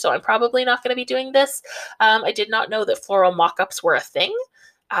corsage, so I'm probably not going to be doing this. I did not know that floral mock-ups were a thing.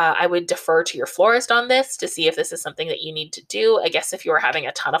 I would defer to your florist on this to see if this is something that you need to do. I guess if you are having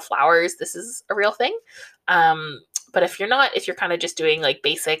a ton of flowers, this is a real thing. But if you're not, if you're kind of just doing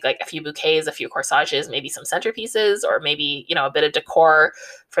basic, a few bouquets, a few corsages, maybe some centerpieces, or maybe, a bit of decor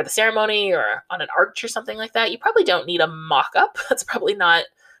for the ceremony or on an arch or something like that, you probably don't need a mock-up. That's probably not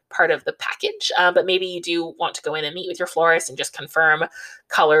part of the package. But maybe you do want to go in and meet with your florist and just confirm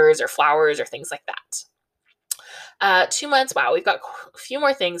colors or flowers or things like that. 2 months, wow, we've got a few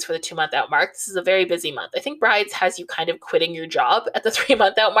more things for the 2 month out mark. This is a very busy month. I think Brides has you kind of quitting your job at the 3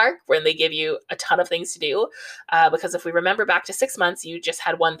 month out mark when they give you a ton of things to do. Because if we remember back to 6 months, you just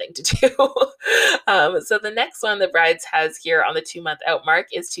had one thing to do. So the next one that Brides has here on the 2 month out mark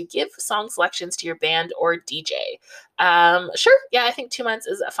is to give song selections to your band or DJ. Sure, yeah, I think 2 months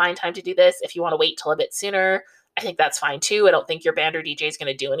is a fine time to do this. If you want to wait till a bit sooner, I think that's fine too. I don't think your band or DJ is going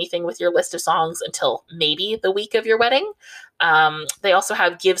to do anything with your list of songs until maybe the week of your wedding. They also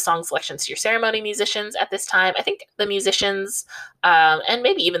have give song selections to your ceremony musicians at this time. I think the musicians and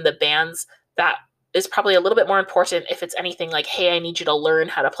maybe even the bands, that is probably a little bit more important if it's anything like, hey, I need you to learn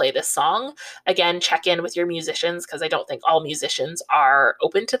how to play this song. Again, check in with your musicians, because I don't think all musicians are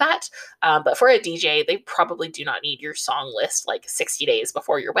open to that. But for a DJ, they probably do not need your song list like 60 days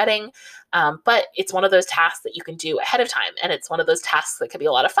before your wedding. But it's one of those tasks that you can do ahead of time. And it's one of those tasks that can be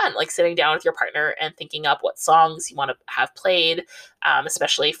a lot of fun, like sitting down with your partner and thinking up what songs you want to have played,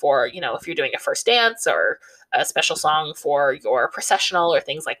 especially for, if you're doing a first dance or a special song for your processional or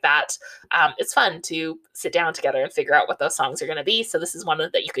things like that. It's fun to sit down together and figure out what those songs are going to be. So this is one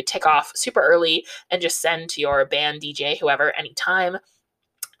that you could tick off super early and just send to your band, DJ, whoever, anytime.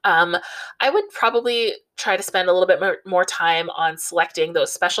 I would probably try to spend a little bit more time on selecting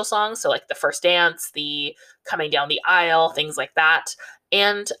those special songs. So like the first dance, the coming down the aisle, things like that.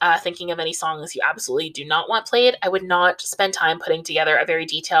 And thinking of any songs you absolutely do not want played. I would not spend time putting together a very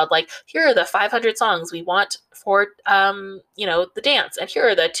detailed, like, here are the 500 songs we want for, the dance, and here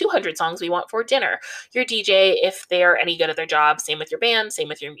are the 200 songs we want for dinner. Your DJ, if they are any good at their job, same with your band, same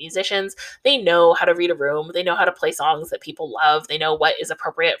with your musicians, they know how to read a room. They know how to play songs that people love. They know what is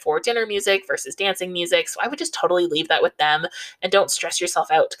appropriate for dinner music versus dancing music. So I would just totally leave that with them, and don't stress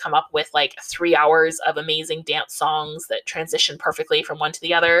yourself out to come up with like 3 hours of amazing dance songs that transition perfectly from one to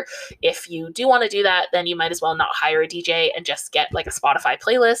the other. If you do want to do that, then you might as well not hire a DJ and just get like a Spotify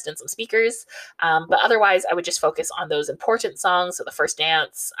playlist and some speakers. But otherwise, I would just focus on those important songs. So the first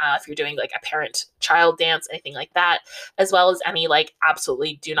dance, if you're doing like a parent-child dance, anything like that, as well as any like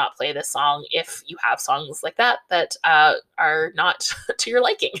absolutely do not play this song if you have songs like that are not to your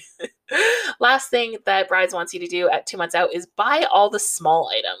liking. Last thing that Brides wants you to do at 2 months out is buy all the small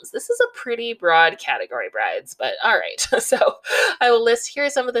items. This is a pretty broad category, Brides, but all right. So I will list here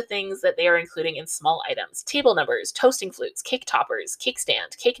some of the things that they are including in small items: table numbers, toasting flutes, cake toppers, cake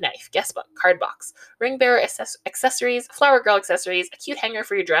stand, cake knife, guest book, card box, ring bearer accessories, flower girl accessories, a cute hanger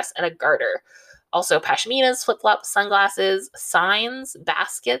for your dress, and a garter. Also pashminas, flip-flops, sunglasses, signs,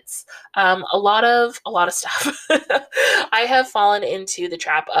 baskets, a lot of stuff. I have fallen into the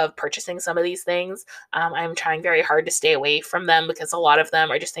trap of purchasing some of these things. I'm trying very hard to stay away from them because a lot of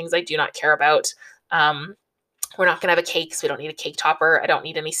them are just things I do not care about. We're not going to have a cake, so we don't need a cake topper. I don't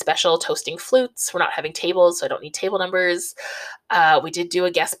need any special toasting flutes. We're not having tables, so I don't need table numbers. We did do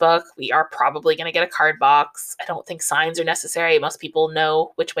a guest book. We are probably going to get a card box. I don't think signs are necessary. Most people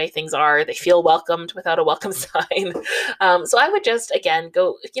know which way things are. They feel welcomed without a welcome sign. So I would just, again,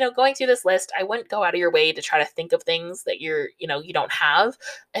 going through this list, I wouldn't go out of your way to try to think of things that you don't have.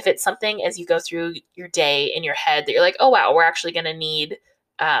 If it's something as you go through your day in your head that you're like, oh, wow, we're actually going to need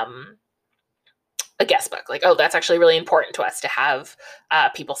a guest book. Like, oh, that's actually really important to us to have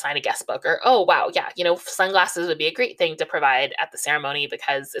people sign a guest book. Or, oh, wow, yeah, sunglasses would be a great thing to provide at the ceremony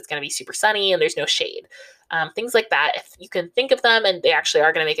because it's going to be super sunny and there's no shade. Things like that. If you can think of them and they actually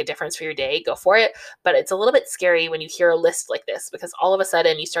are going to make a difference for your day, go for it. But it's a little bit scary when you hear a list like this, because all of a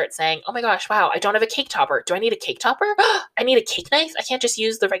sudden you start saying, oh my gosh, wow, I don't have a cake topper. Do I need a cake topper? I need a cake knife. I can't just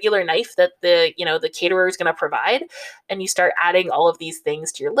use the regular knife that the caterer is going to provide. And you start adding all of these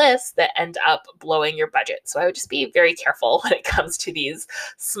things to your list that end up blowing your budget. So I would just be very careful when it comes to these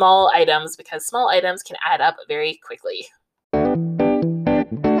small items, because small items can add up very quickly.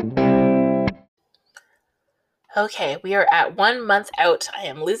 Okay, we are at 1 month out. I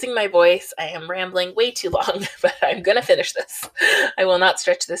am losing my voice. I am rambling way too long, but I'm going to finish this. I will not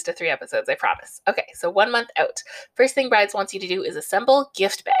stretch this to 3 episodes, I promise. Okay, so 1 month out. First thing Brides wants you to do is assemble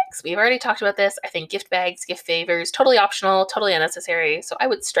gift bags. We've already talked about this. I think gift bags, gift favors, totally optional, totally unnecessary, so I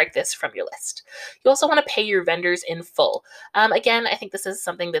would strike this from your list. You also want to pay your vendors in full. Again, I think this is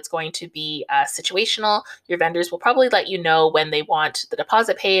something that's going to be situational. Your vendors will probably let you know when they want the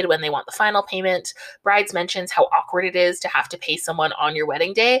deposit paid, when they want the final payment. Brides mentions how awkward it is to have to pay someone on your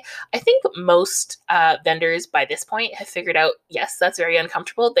wedding day. I think most vendors by this point have figured out, yes, that's very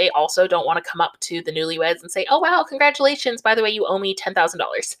uncomfortable. They also don't want to come up to the newlyweds and say, oh, wow, congratulations. By the way, you owe me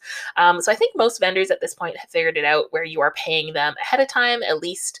 $10,000. So I think most vendors at this point have figured it out where you are paying them ahead of time, at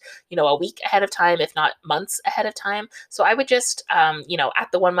least, a week ahead of time, if not months ahead of time. So I would just,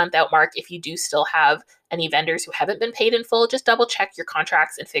 at the 1 month out mark, if you do still have any vendors who haven't been paid in full, just double check your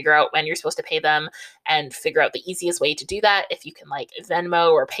contracts and figure out when you're supposed to pay them, and figure out the easiest way to do that. If you can like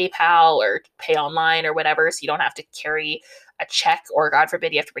Venmo or PayPal or pay online or whatever, so you don't have to carry a check, or God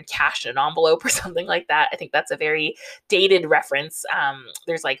forbid you have to bring cash in an envelope or something like that. I think that's a very dated reference.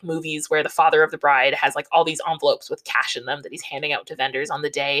 There's like movies where the father of the bride has like all these envelopes with cash in them that he's handing out to vendors on the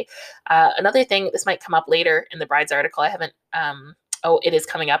day. Another thing, this might come up later in the bride's article. I haven't, it is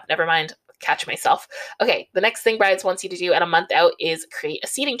coming up. Never mind. catch myself. Okay, the next thing brides wants you to do at a month out is create a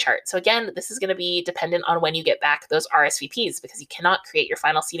seating chart. So again, this is going to be dependent on when you get back those RSVPs, because you cannot create your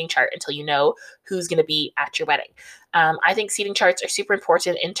final seating chart until you know who's going to be at your wedding. I think seating charts are super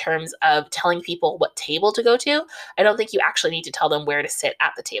important in terms of telling people what table to go to. I don't think you actually need to tell them where to sit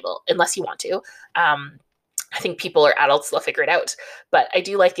at the table unless you want to. I think people are adults, they'll figure it out. But I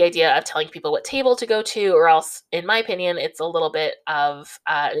do like the idea of telling people what table to go to, or else, in my opinion, it's a little bit of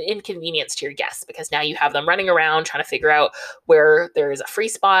an inconvenience to your guests, because now you have them running around trying to figure out where there is a free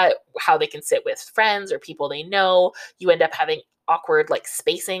spot, how they can sit with friends or people they know. You end up having awkward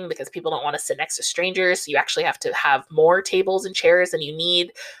spacing because people don't want to sit next to strangers, so you actually have to have more tables and chairs than you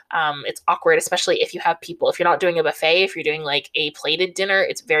need. It's awkward, especially if you have people, if you're not doing a buffet, if you're doing a plated dinner,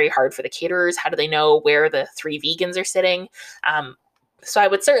 it's very hard for the caterers. How do they know where the 3 vegans are sitting? So I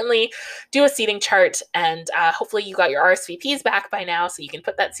would certainly do a seating chart, and hopefully you got your RSVPs back by now so you can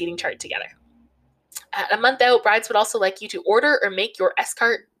put that seating chart together. At a month out, brides would also like you to order or make your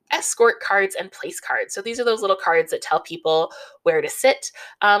escort cards and place cards. So these are those little cards that tell people where to sit.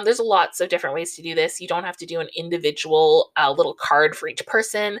 There's lots of different ways to do this. You don't have to do an individual little card for each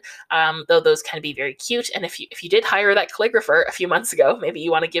person, though those can be very cute. And if you did hire that calligrapher a few months ago, maybe you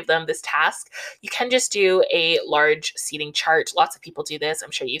want to give them this task. You can just do a large seating chart. Lots of people do this.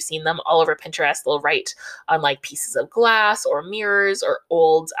 I'm sure you've seen them all over Pinterest. They'll write on pieces of glass or mirrors or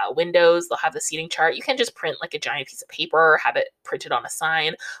old windows. They'll have the seating chart. You can just print a giant piece of paper or have it printed on a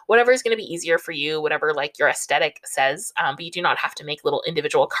sign. Whatever is going to be easier for you, whatever your aesthetic says, but you do not have to make little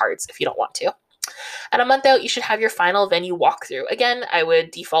individual cards if you don't want to. At a month out, you should have your final venue walkthrough. Again, I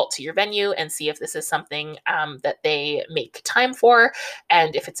would default to your venue and see if this is something that they make time for,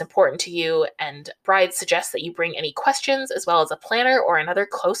 and if it's important to you. And brides suggest that you bring any questions, as well as a planner or another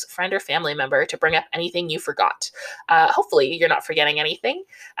close friend or family member to bring up anything you forgot. Hopefully, you're not forgetting anything.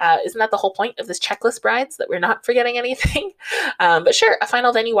 Isn't that the whole point of this checklist, brides, that we're not forgetting anything? But sure, a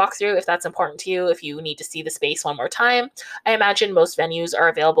final venue walkthrough if that's important to you, if you need to see the space one more time. I imagine most venues are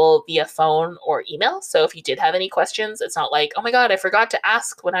available via phone or email. So if you did have any questions, it's not like, oh my God, I forgot to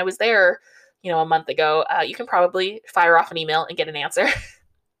ask when I was there, a month ago. You can probably fire off an email and get an answer.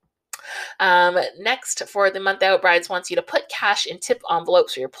 Next, for the month out, brides wants you to put cash in tip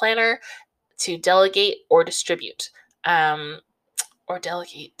envelopes for your planner to delegate or distribute. Or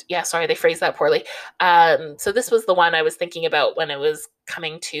delegate. Yeah, sorry, they phrased that poorly. So this was the one I was thinking about when it was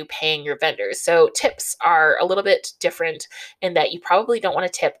coming to paying your vendors. So tips are a little bit different in that you probably don't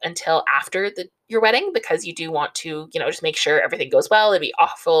want to tip until after your wedding, because you do want to, just make sure everything goes well. It'd be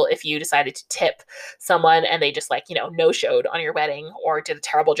awful if you decided to tip someone and they just no-showed on your wedding or did a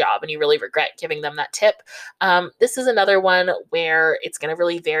terrible job and you really regret giving them that tip. This is another one where it's going to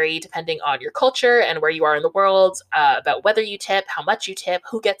really vary depending on your culture and where you are in the world, about whether you tip, how much you tip,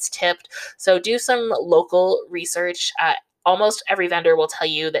 who gets tipped. So do some local research. Almost every vendor will tell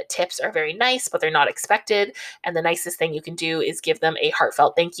you that tips are very nice, but they're not expected. And the nicest thing you can do is give them a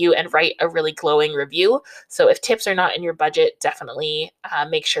heartfelt thank you and write a really glowing review. So if tips are not in your budget, definitely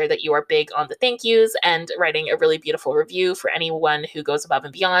make sure that you are big on the thank yous and writing a really beautiful review for anyone who goes above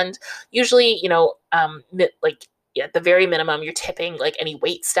and beyond. Usually, at the very minimum, you're tipping any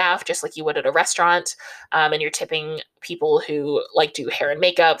wait staff, just like you would at a restaurant. And you're tipping people who do hair and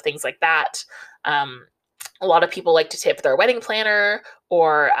makeup, things like that. A lot of people like to tip their wedding planner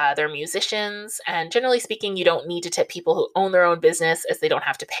or their musicians. And generally speaking, you don't need to tip people who own their own business, as they don't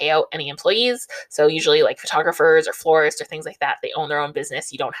have to pay out any employees. So usually photographers or florists or things like that, they own their own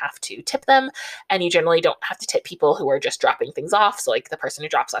business. You don't have to tip them. And you generally don't have to tip people who are just dropping things off. So the person who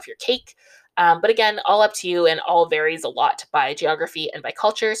drops off your cake. But again, all up to you, and all varies a lot by geography and by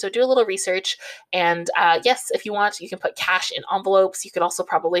culture. So do a little research. And yes, if you want, you can put cash in envelopes. You could also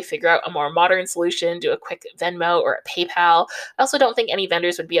probably figure out a more modern solution, do a quick Venmo or a PayPal. I also don't think any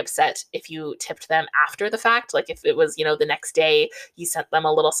vendors would be upset if you tipped them after the fact. If it was, the next day you sent them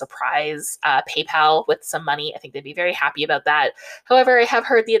a little surprise PayPal with some money, I think they'd be very happy about that. However, I have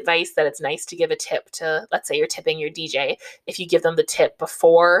heard the advice that it's nice to give a tip to, let's say you're tipping your DJ. If you give them the tip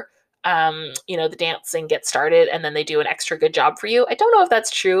before the dancing gets started and then they do an extra good job for you. I don't know if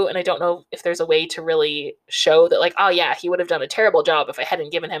that's true, and I don't know if there's a way to really show that oh yeah, he would have done a terrible job if I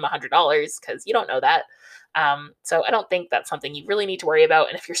hadn't given him $100, because you don't know that. So I don't think that's something you really need to worry about.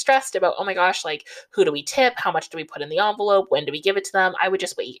 And if you're stressed about, oh my gosh, who do we tip? How much do we put in the envelope? When do we give it to them? I would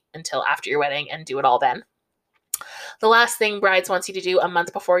just wait until after your wedding and do it all then. The last thing brides wants you to do a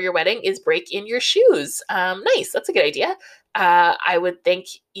month before your wedding is break in your shoes. Nice. That's a good idea. I would think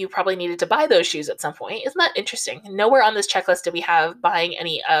you probably needed to buy those shoes at some point. Isn't that interesting? Nowhere on this checklist do we have buying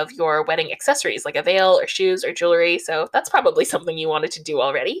any of your wedding accessories like a veil or shoes or jewelry. So that's probably something you wanted to do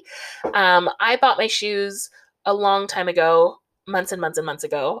already. I bought my shoes a long time ago, months and months and months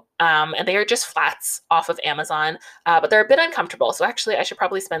ago, and they are just flats off of Amazon, but they're a bit uncomfortable. So actually, I should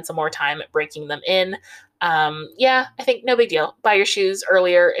probably spend some more time breaking them in. Yeah, I think no big deal. Buy your shoes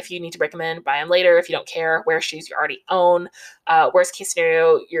earlier if you need to break them in. Buy them later if you don't care. Wear shoes you already own. Worst case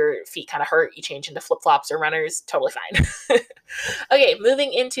scenario, your feet kind of hurt. You change into flip flops or runners. Totally fine. Okay,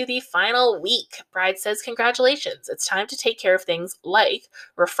 moving into the final week. Bride says, congratulations. It's time to take care of things like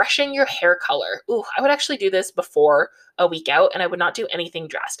refreshing your hair color. Ooh, I would actually do this before a week out, and I would not do anything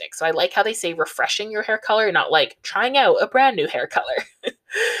drastic. So I like how they say refreshing your hair color, not like trying out a brand new hair color.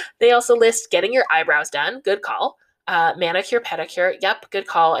 They also list getting your eyebrows done. Good call. Manicure, pedicure. Yep, good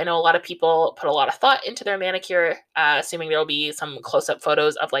call. I know a lot of people put a lot of thought into their manicure, assuming there will be some close-up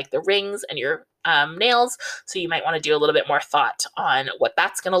photos of like the rings and your nails. So you might want to do a little bit more thought on what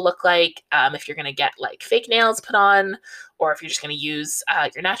that's going to look like. If you're going to get like fake nails put on, or if you're just going to use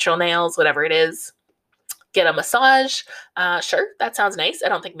your natural nails, whatever it is. Get a massage. Sure, that sounds nice. I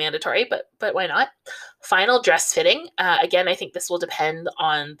don't think mandatory, but why not? Final dress fitting. Again, I think this will depend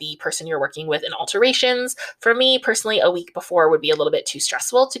on the person you're working with in alterations. For me personally, a week before would be a little bit too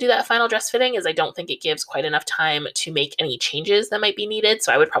stressful to do that final dress fitting, as I don't think it gives quite enough time to make any changes that might be needed.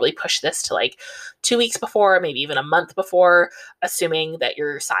 So I would probably push this to like 2 weeks before, maybe even a month before, assuming that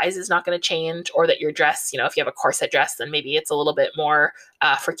your size is not going to change, or that your dress, if you have a corset dress, then maybe it's a little bit more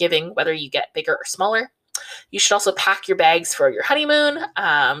forgiving whether you get bigger or smaller. You should also pack your bags for your honeymoon.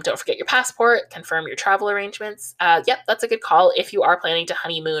 Don't forget your passport, confirm your travel arrangements. Yep, that's a good call if you are planning to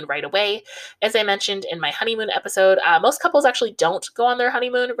honeymoon right away. As I mentioned in my honeymoon episode, most couples actually don't go on their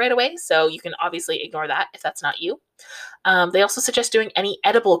honeymoon right away, so you can obviously ignore that if that's not you. They also suggest doing any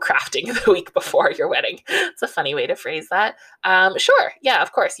edible crafting the week before your wedding. It's a funny way to phrase that. Sure, yeah,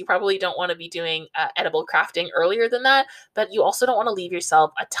 of course, you probably don't want to be doing edible crafting earlier than that, but you also don't want to leave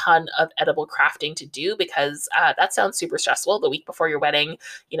yourself a ton of edible crafting to do, because that sounds super stressful the week before your wedding.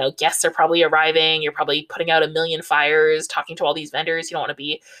 Guests are probably arriving. You're probably putting out a million fires, talking to all these vendors. You don't want to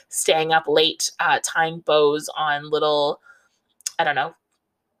be staying up late tying bows on little, I don't know,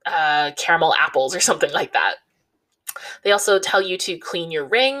 caramel apples or something like that. They also tell you to clean your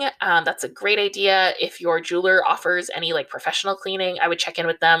ring. That's a great idea. If your jeweler offers any like professional cleaning, I would check in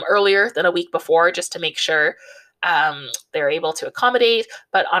with them earlier than a week before just to make sure they're able to accommodate.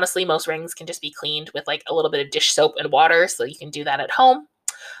 But honestly, most rings can just be cleaned with like a little bit of dish soap and water, so you can do that at home.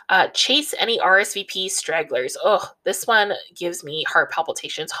 Chase any RSVP stragglers. Oh, this one gives me heart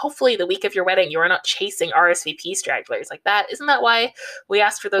palpitations. Hopefully the week of your wedding, you are not chasing RSVP stragglers like that. Isn't that why we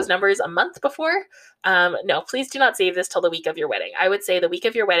asked for those numbers a month before? No, please do not save this till the week of your wedding. I would say the week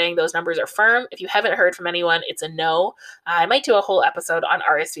of your wedding, those numbers are firm. If you haven't heard from anyone, it's a no. I might do a whole episode on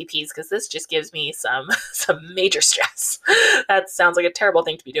RSVPs, because this just gives me some major stress. That sounds like a terrible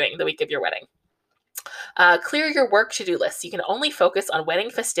thing to be doing the week of your wedding. Clear your work to-do list. You can only focus on wedding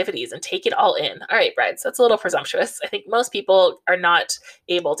festivities and take it all in. All right, brides, that's a little presumptuous. I think most people are not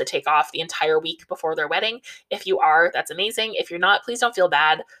able to take off the entire week before their wedding. If you are, that's amazing. If you're not, please don't feel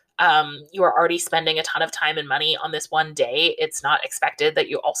bad. You are already spending a ton of time and money on this one day. It's not expected that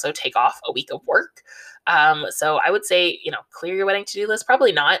you also take off a week of work. So I would say, clear your wedding to-do list.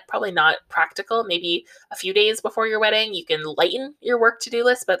 Probably not practical. Maybe a few days before your wedding, you can lighten your work to-do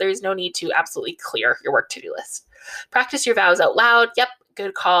list, but there's no need to absolutely clear your work to-do list. Practice your vows out loud. Yep.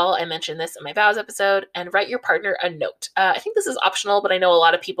 Good call. I mentioned this in my vows episode. And write your partner a note. I think this is optional, but I know a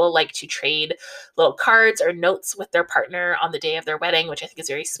lot of people like to trade little cards or notes with their partner on the day of their wedding, which I think is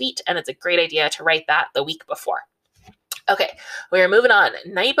very sweet. And it's a great idea to write that the week before. Okay, we are moving on.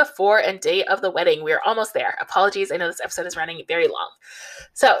 Night before and day of the wedding. We are almost there. Apologies, I know this episode is running very long.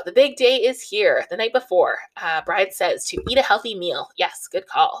 So the big day is here, the night before. Bride says to eat a healthy meal. Yes, good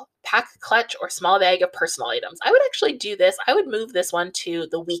call. Pack a clutch or small bag of personal items. I would actually do this. I would move this one to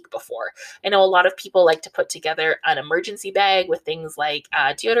the week before. I know a lot of people like to put together an emergency bag with things like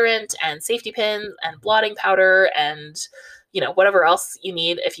deodorant and safety pins and blotting powder and, whatever else you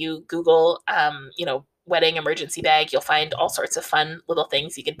need. If you Google, wedding emergency bag, you'll find all sorts of fun little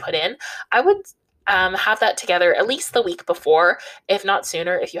things you can put in. I would have that together at least the week before, if not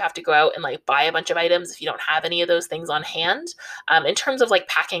sooner, if you have to go out and like buy a bunch of items, if you don't have any of those things on hand. In terms of like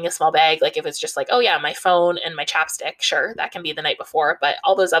packing a small bag, like if it's just like, oh yeah, my phone and my chapstick, sure, that can be the night before. But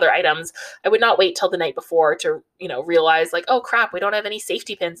all those other items, I would not wait till the night before to, realize like, oh crap, we don't have any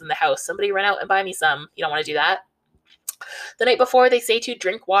safety pins in the house. Somebody run out and buy me some. You don't want to do that. The night before, they say to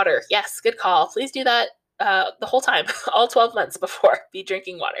drink water. Yes, good call. Please do that the whole time, all 12 months before. Be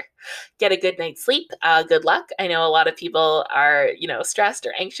drinking water. Get a good night's sleep. Good luck. I know a lot of people are, stressed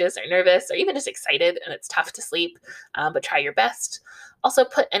or anxious or nervous or even just excited, and it's tough to sleep, but try your best. Also,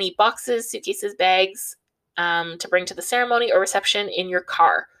 put any boxes, suitcases, bags to bring to the ceremony or reception in your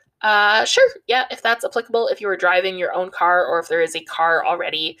car. Sure, yeah, if that's applicable, if you were driving your own car or if there is a car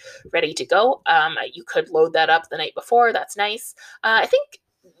already ready to go, you could load that up the night before. That's nice. I think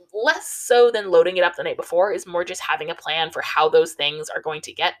less so than loading it up the night before is more just having a plan for how those things are going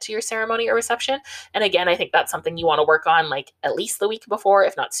to get to your ceremony or reception. And again, I think that's something you want to work on like at least the week before,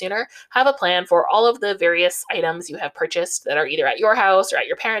 if not sooner. Have a plan for all of the various items you have purchased that are either at your house or at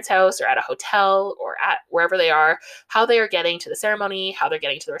your parents' house or at a hotel or at wherever they are, how they are getting to the ceremony, how they're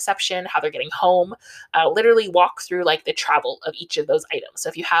getting to the reception, how they're getting home. Literally walk through like the travel of each of those items. So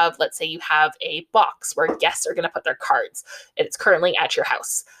if you have, let's say you have a box where guests are going to put their cards and it's currently at your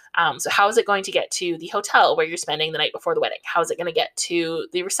house. So how is it going to get to the hotel where you're spending the night before the wedding? How is it going to get to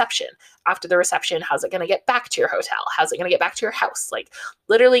the reception? After the reception, how's it going to get back to your hotel? How's it going to get back to your house? Like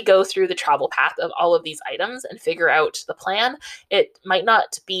literally go through the travel path of all of these items and figure out the plan. It might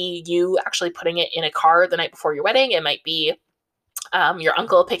not be you actually putting it in a car the night before your wedding. It might be your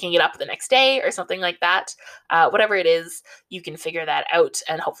uncle picking it up the next day or something like that. Whatever it is, you can figure that out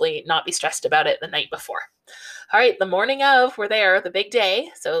and hopefully not be stressed about it the night before. All right, the morning of, we're there, the big day.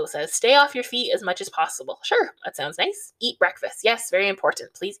 So it says, stay off your feet as much as possible. Sure, that sounds nice. Eat breakfast. Yes, very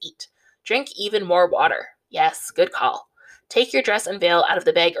important. Please eat. Drink even more water. Yes, good call. Take your dress and veil out of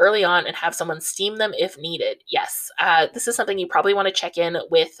the bag early on and have someone steam them if needed. Yes, this is something you probably want to check in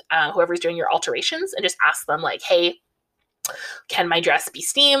with whoever's doing your alterations and just ask them like, hey, can my dress be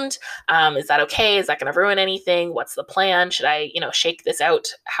steamed? Is that okay? Is that going to ruin anything? What's the plan? Should I, shake this out?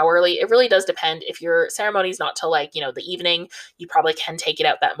 How early? It really does depend. If your ceremony is not till like, the evening, you probably can take it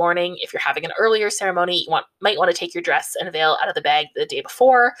out that morning. If you're having an earlier ceremony, you might want to take your dress and veil out of the bag the day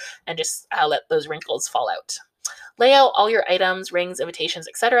before and just let those wrinkles fall out. Lay out all your items, rings, invitations,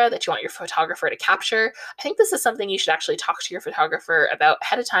 etc. that you want your photographer to capture. I think this is something you should actually talk to your photographer about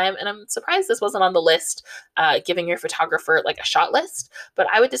ahead of time, and I'm surprised this wasn't on the list, giving your photographer like a shot list, but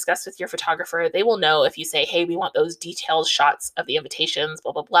I would discuss with your photographer. They will know if you say, hey, we want those detailed shots of the invitations,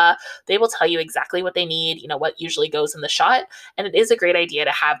 blah, blah, blah. They will tell you exactly what they need, what usually goes in the shot, and it is a great idea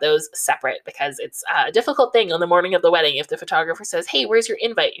to have those separate because it's a difficult thing on the morning of the wedding if the photographer says, hey, where's your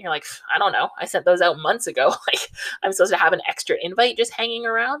invite? And you're like, I don't know. I sent those out months ago. Like, I'm supposed to have an extra invite just hanging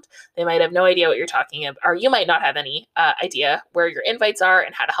around. They might have no idea what you're talking about, or you might not have any idea where your invites are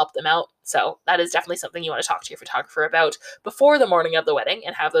and how to help them out. So that is definitely something you want to talk to your photographer about before the morning of the wedding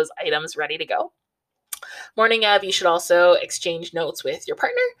and have those items ready to go. Morning of, you should also exchange notes with your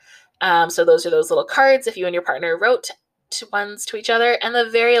partner. So those are those little cards if you and your partner wrote ones to each other. And the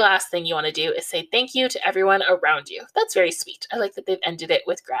very last thing you want to do is say thank you to everyone around you. That's very sweet. I like that they've ended it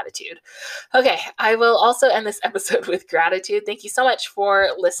with gratitude. Okay, I will also end this episode with gratitude. Thank you so much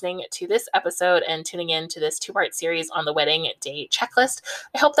for listening to this episode and tuning in to this 2-part series on the wedding day checklist.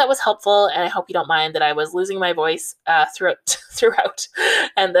 I hope that was helpful, and I hope you don't mind that I was losing my voice throughout,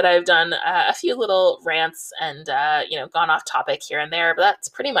 and that I've done a few little rants and gone off topic here and there. But that's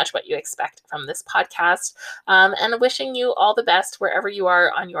pretty much what you expect from this podcast. And wishing you all the best wherever you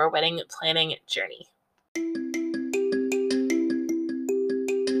are on your wedding planning journey.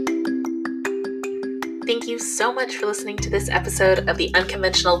 Thank you so much for listening to this episode of the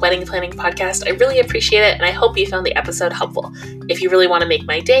Unconventional Wedding Planning Podcast. I really appreciate it, and I hope you found the episode helpful. If you really want to make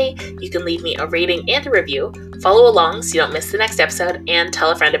my day, you can leave me a rating and a review, follow along so you don't miss the next episode, and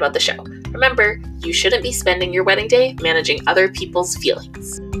tell a friend about the show. Remember, you shouldn't be spending your wedding day managing other people's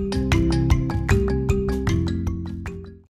feelings.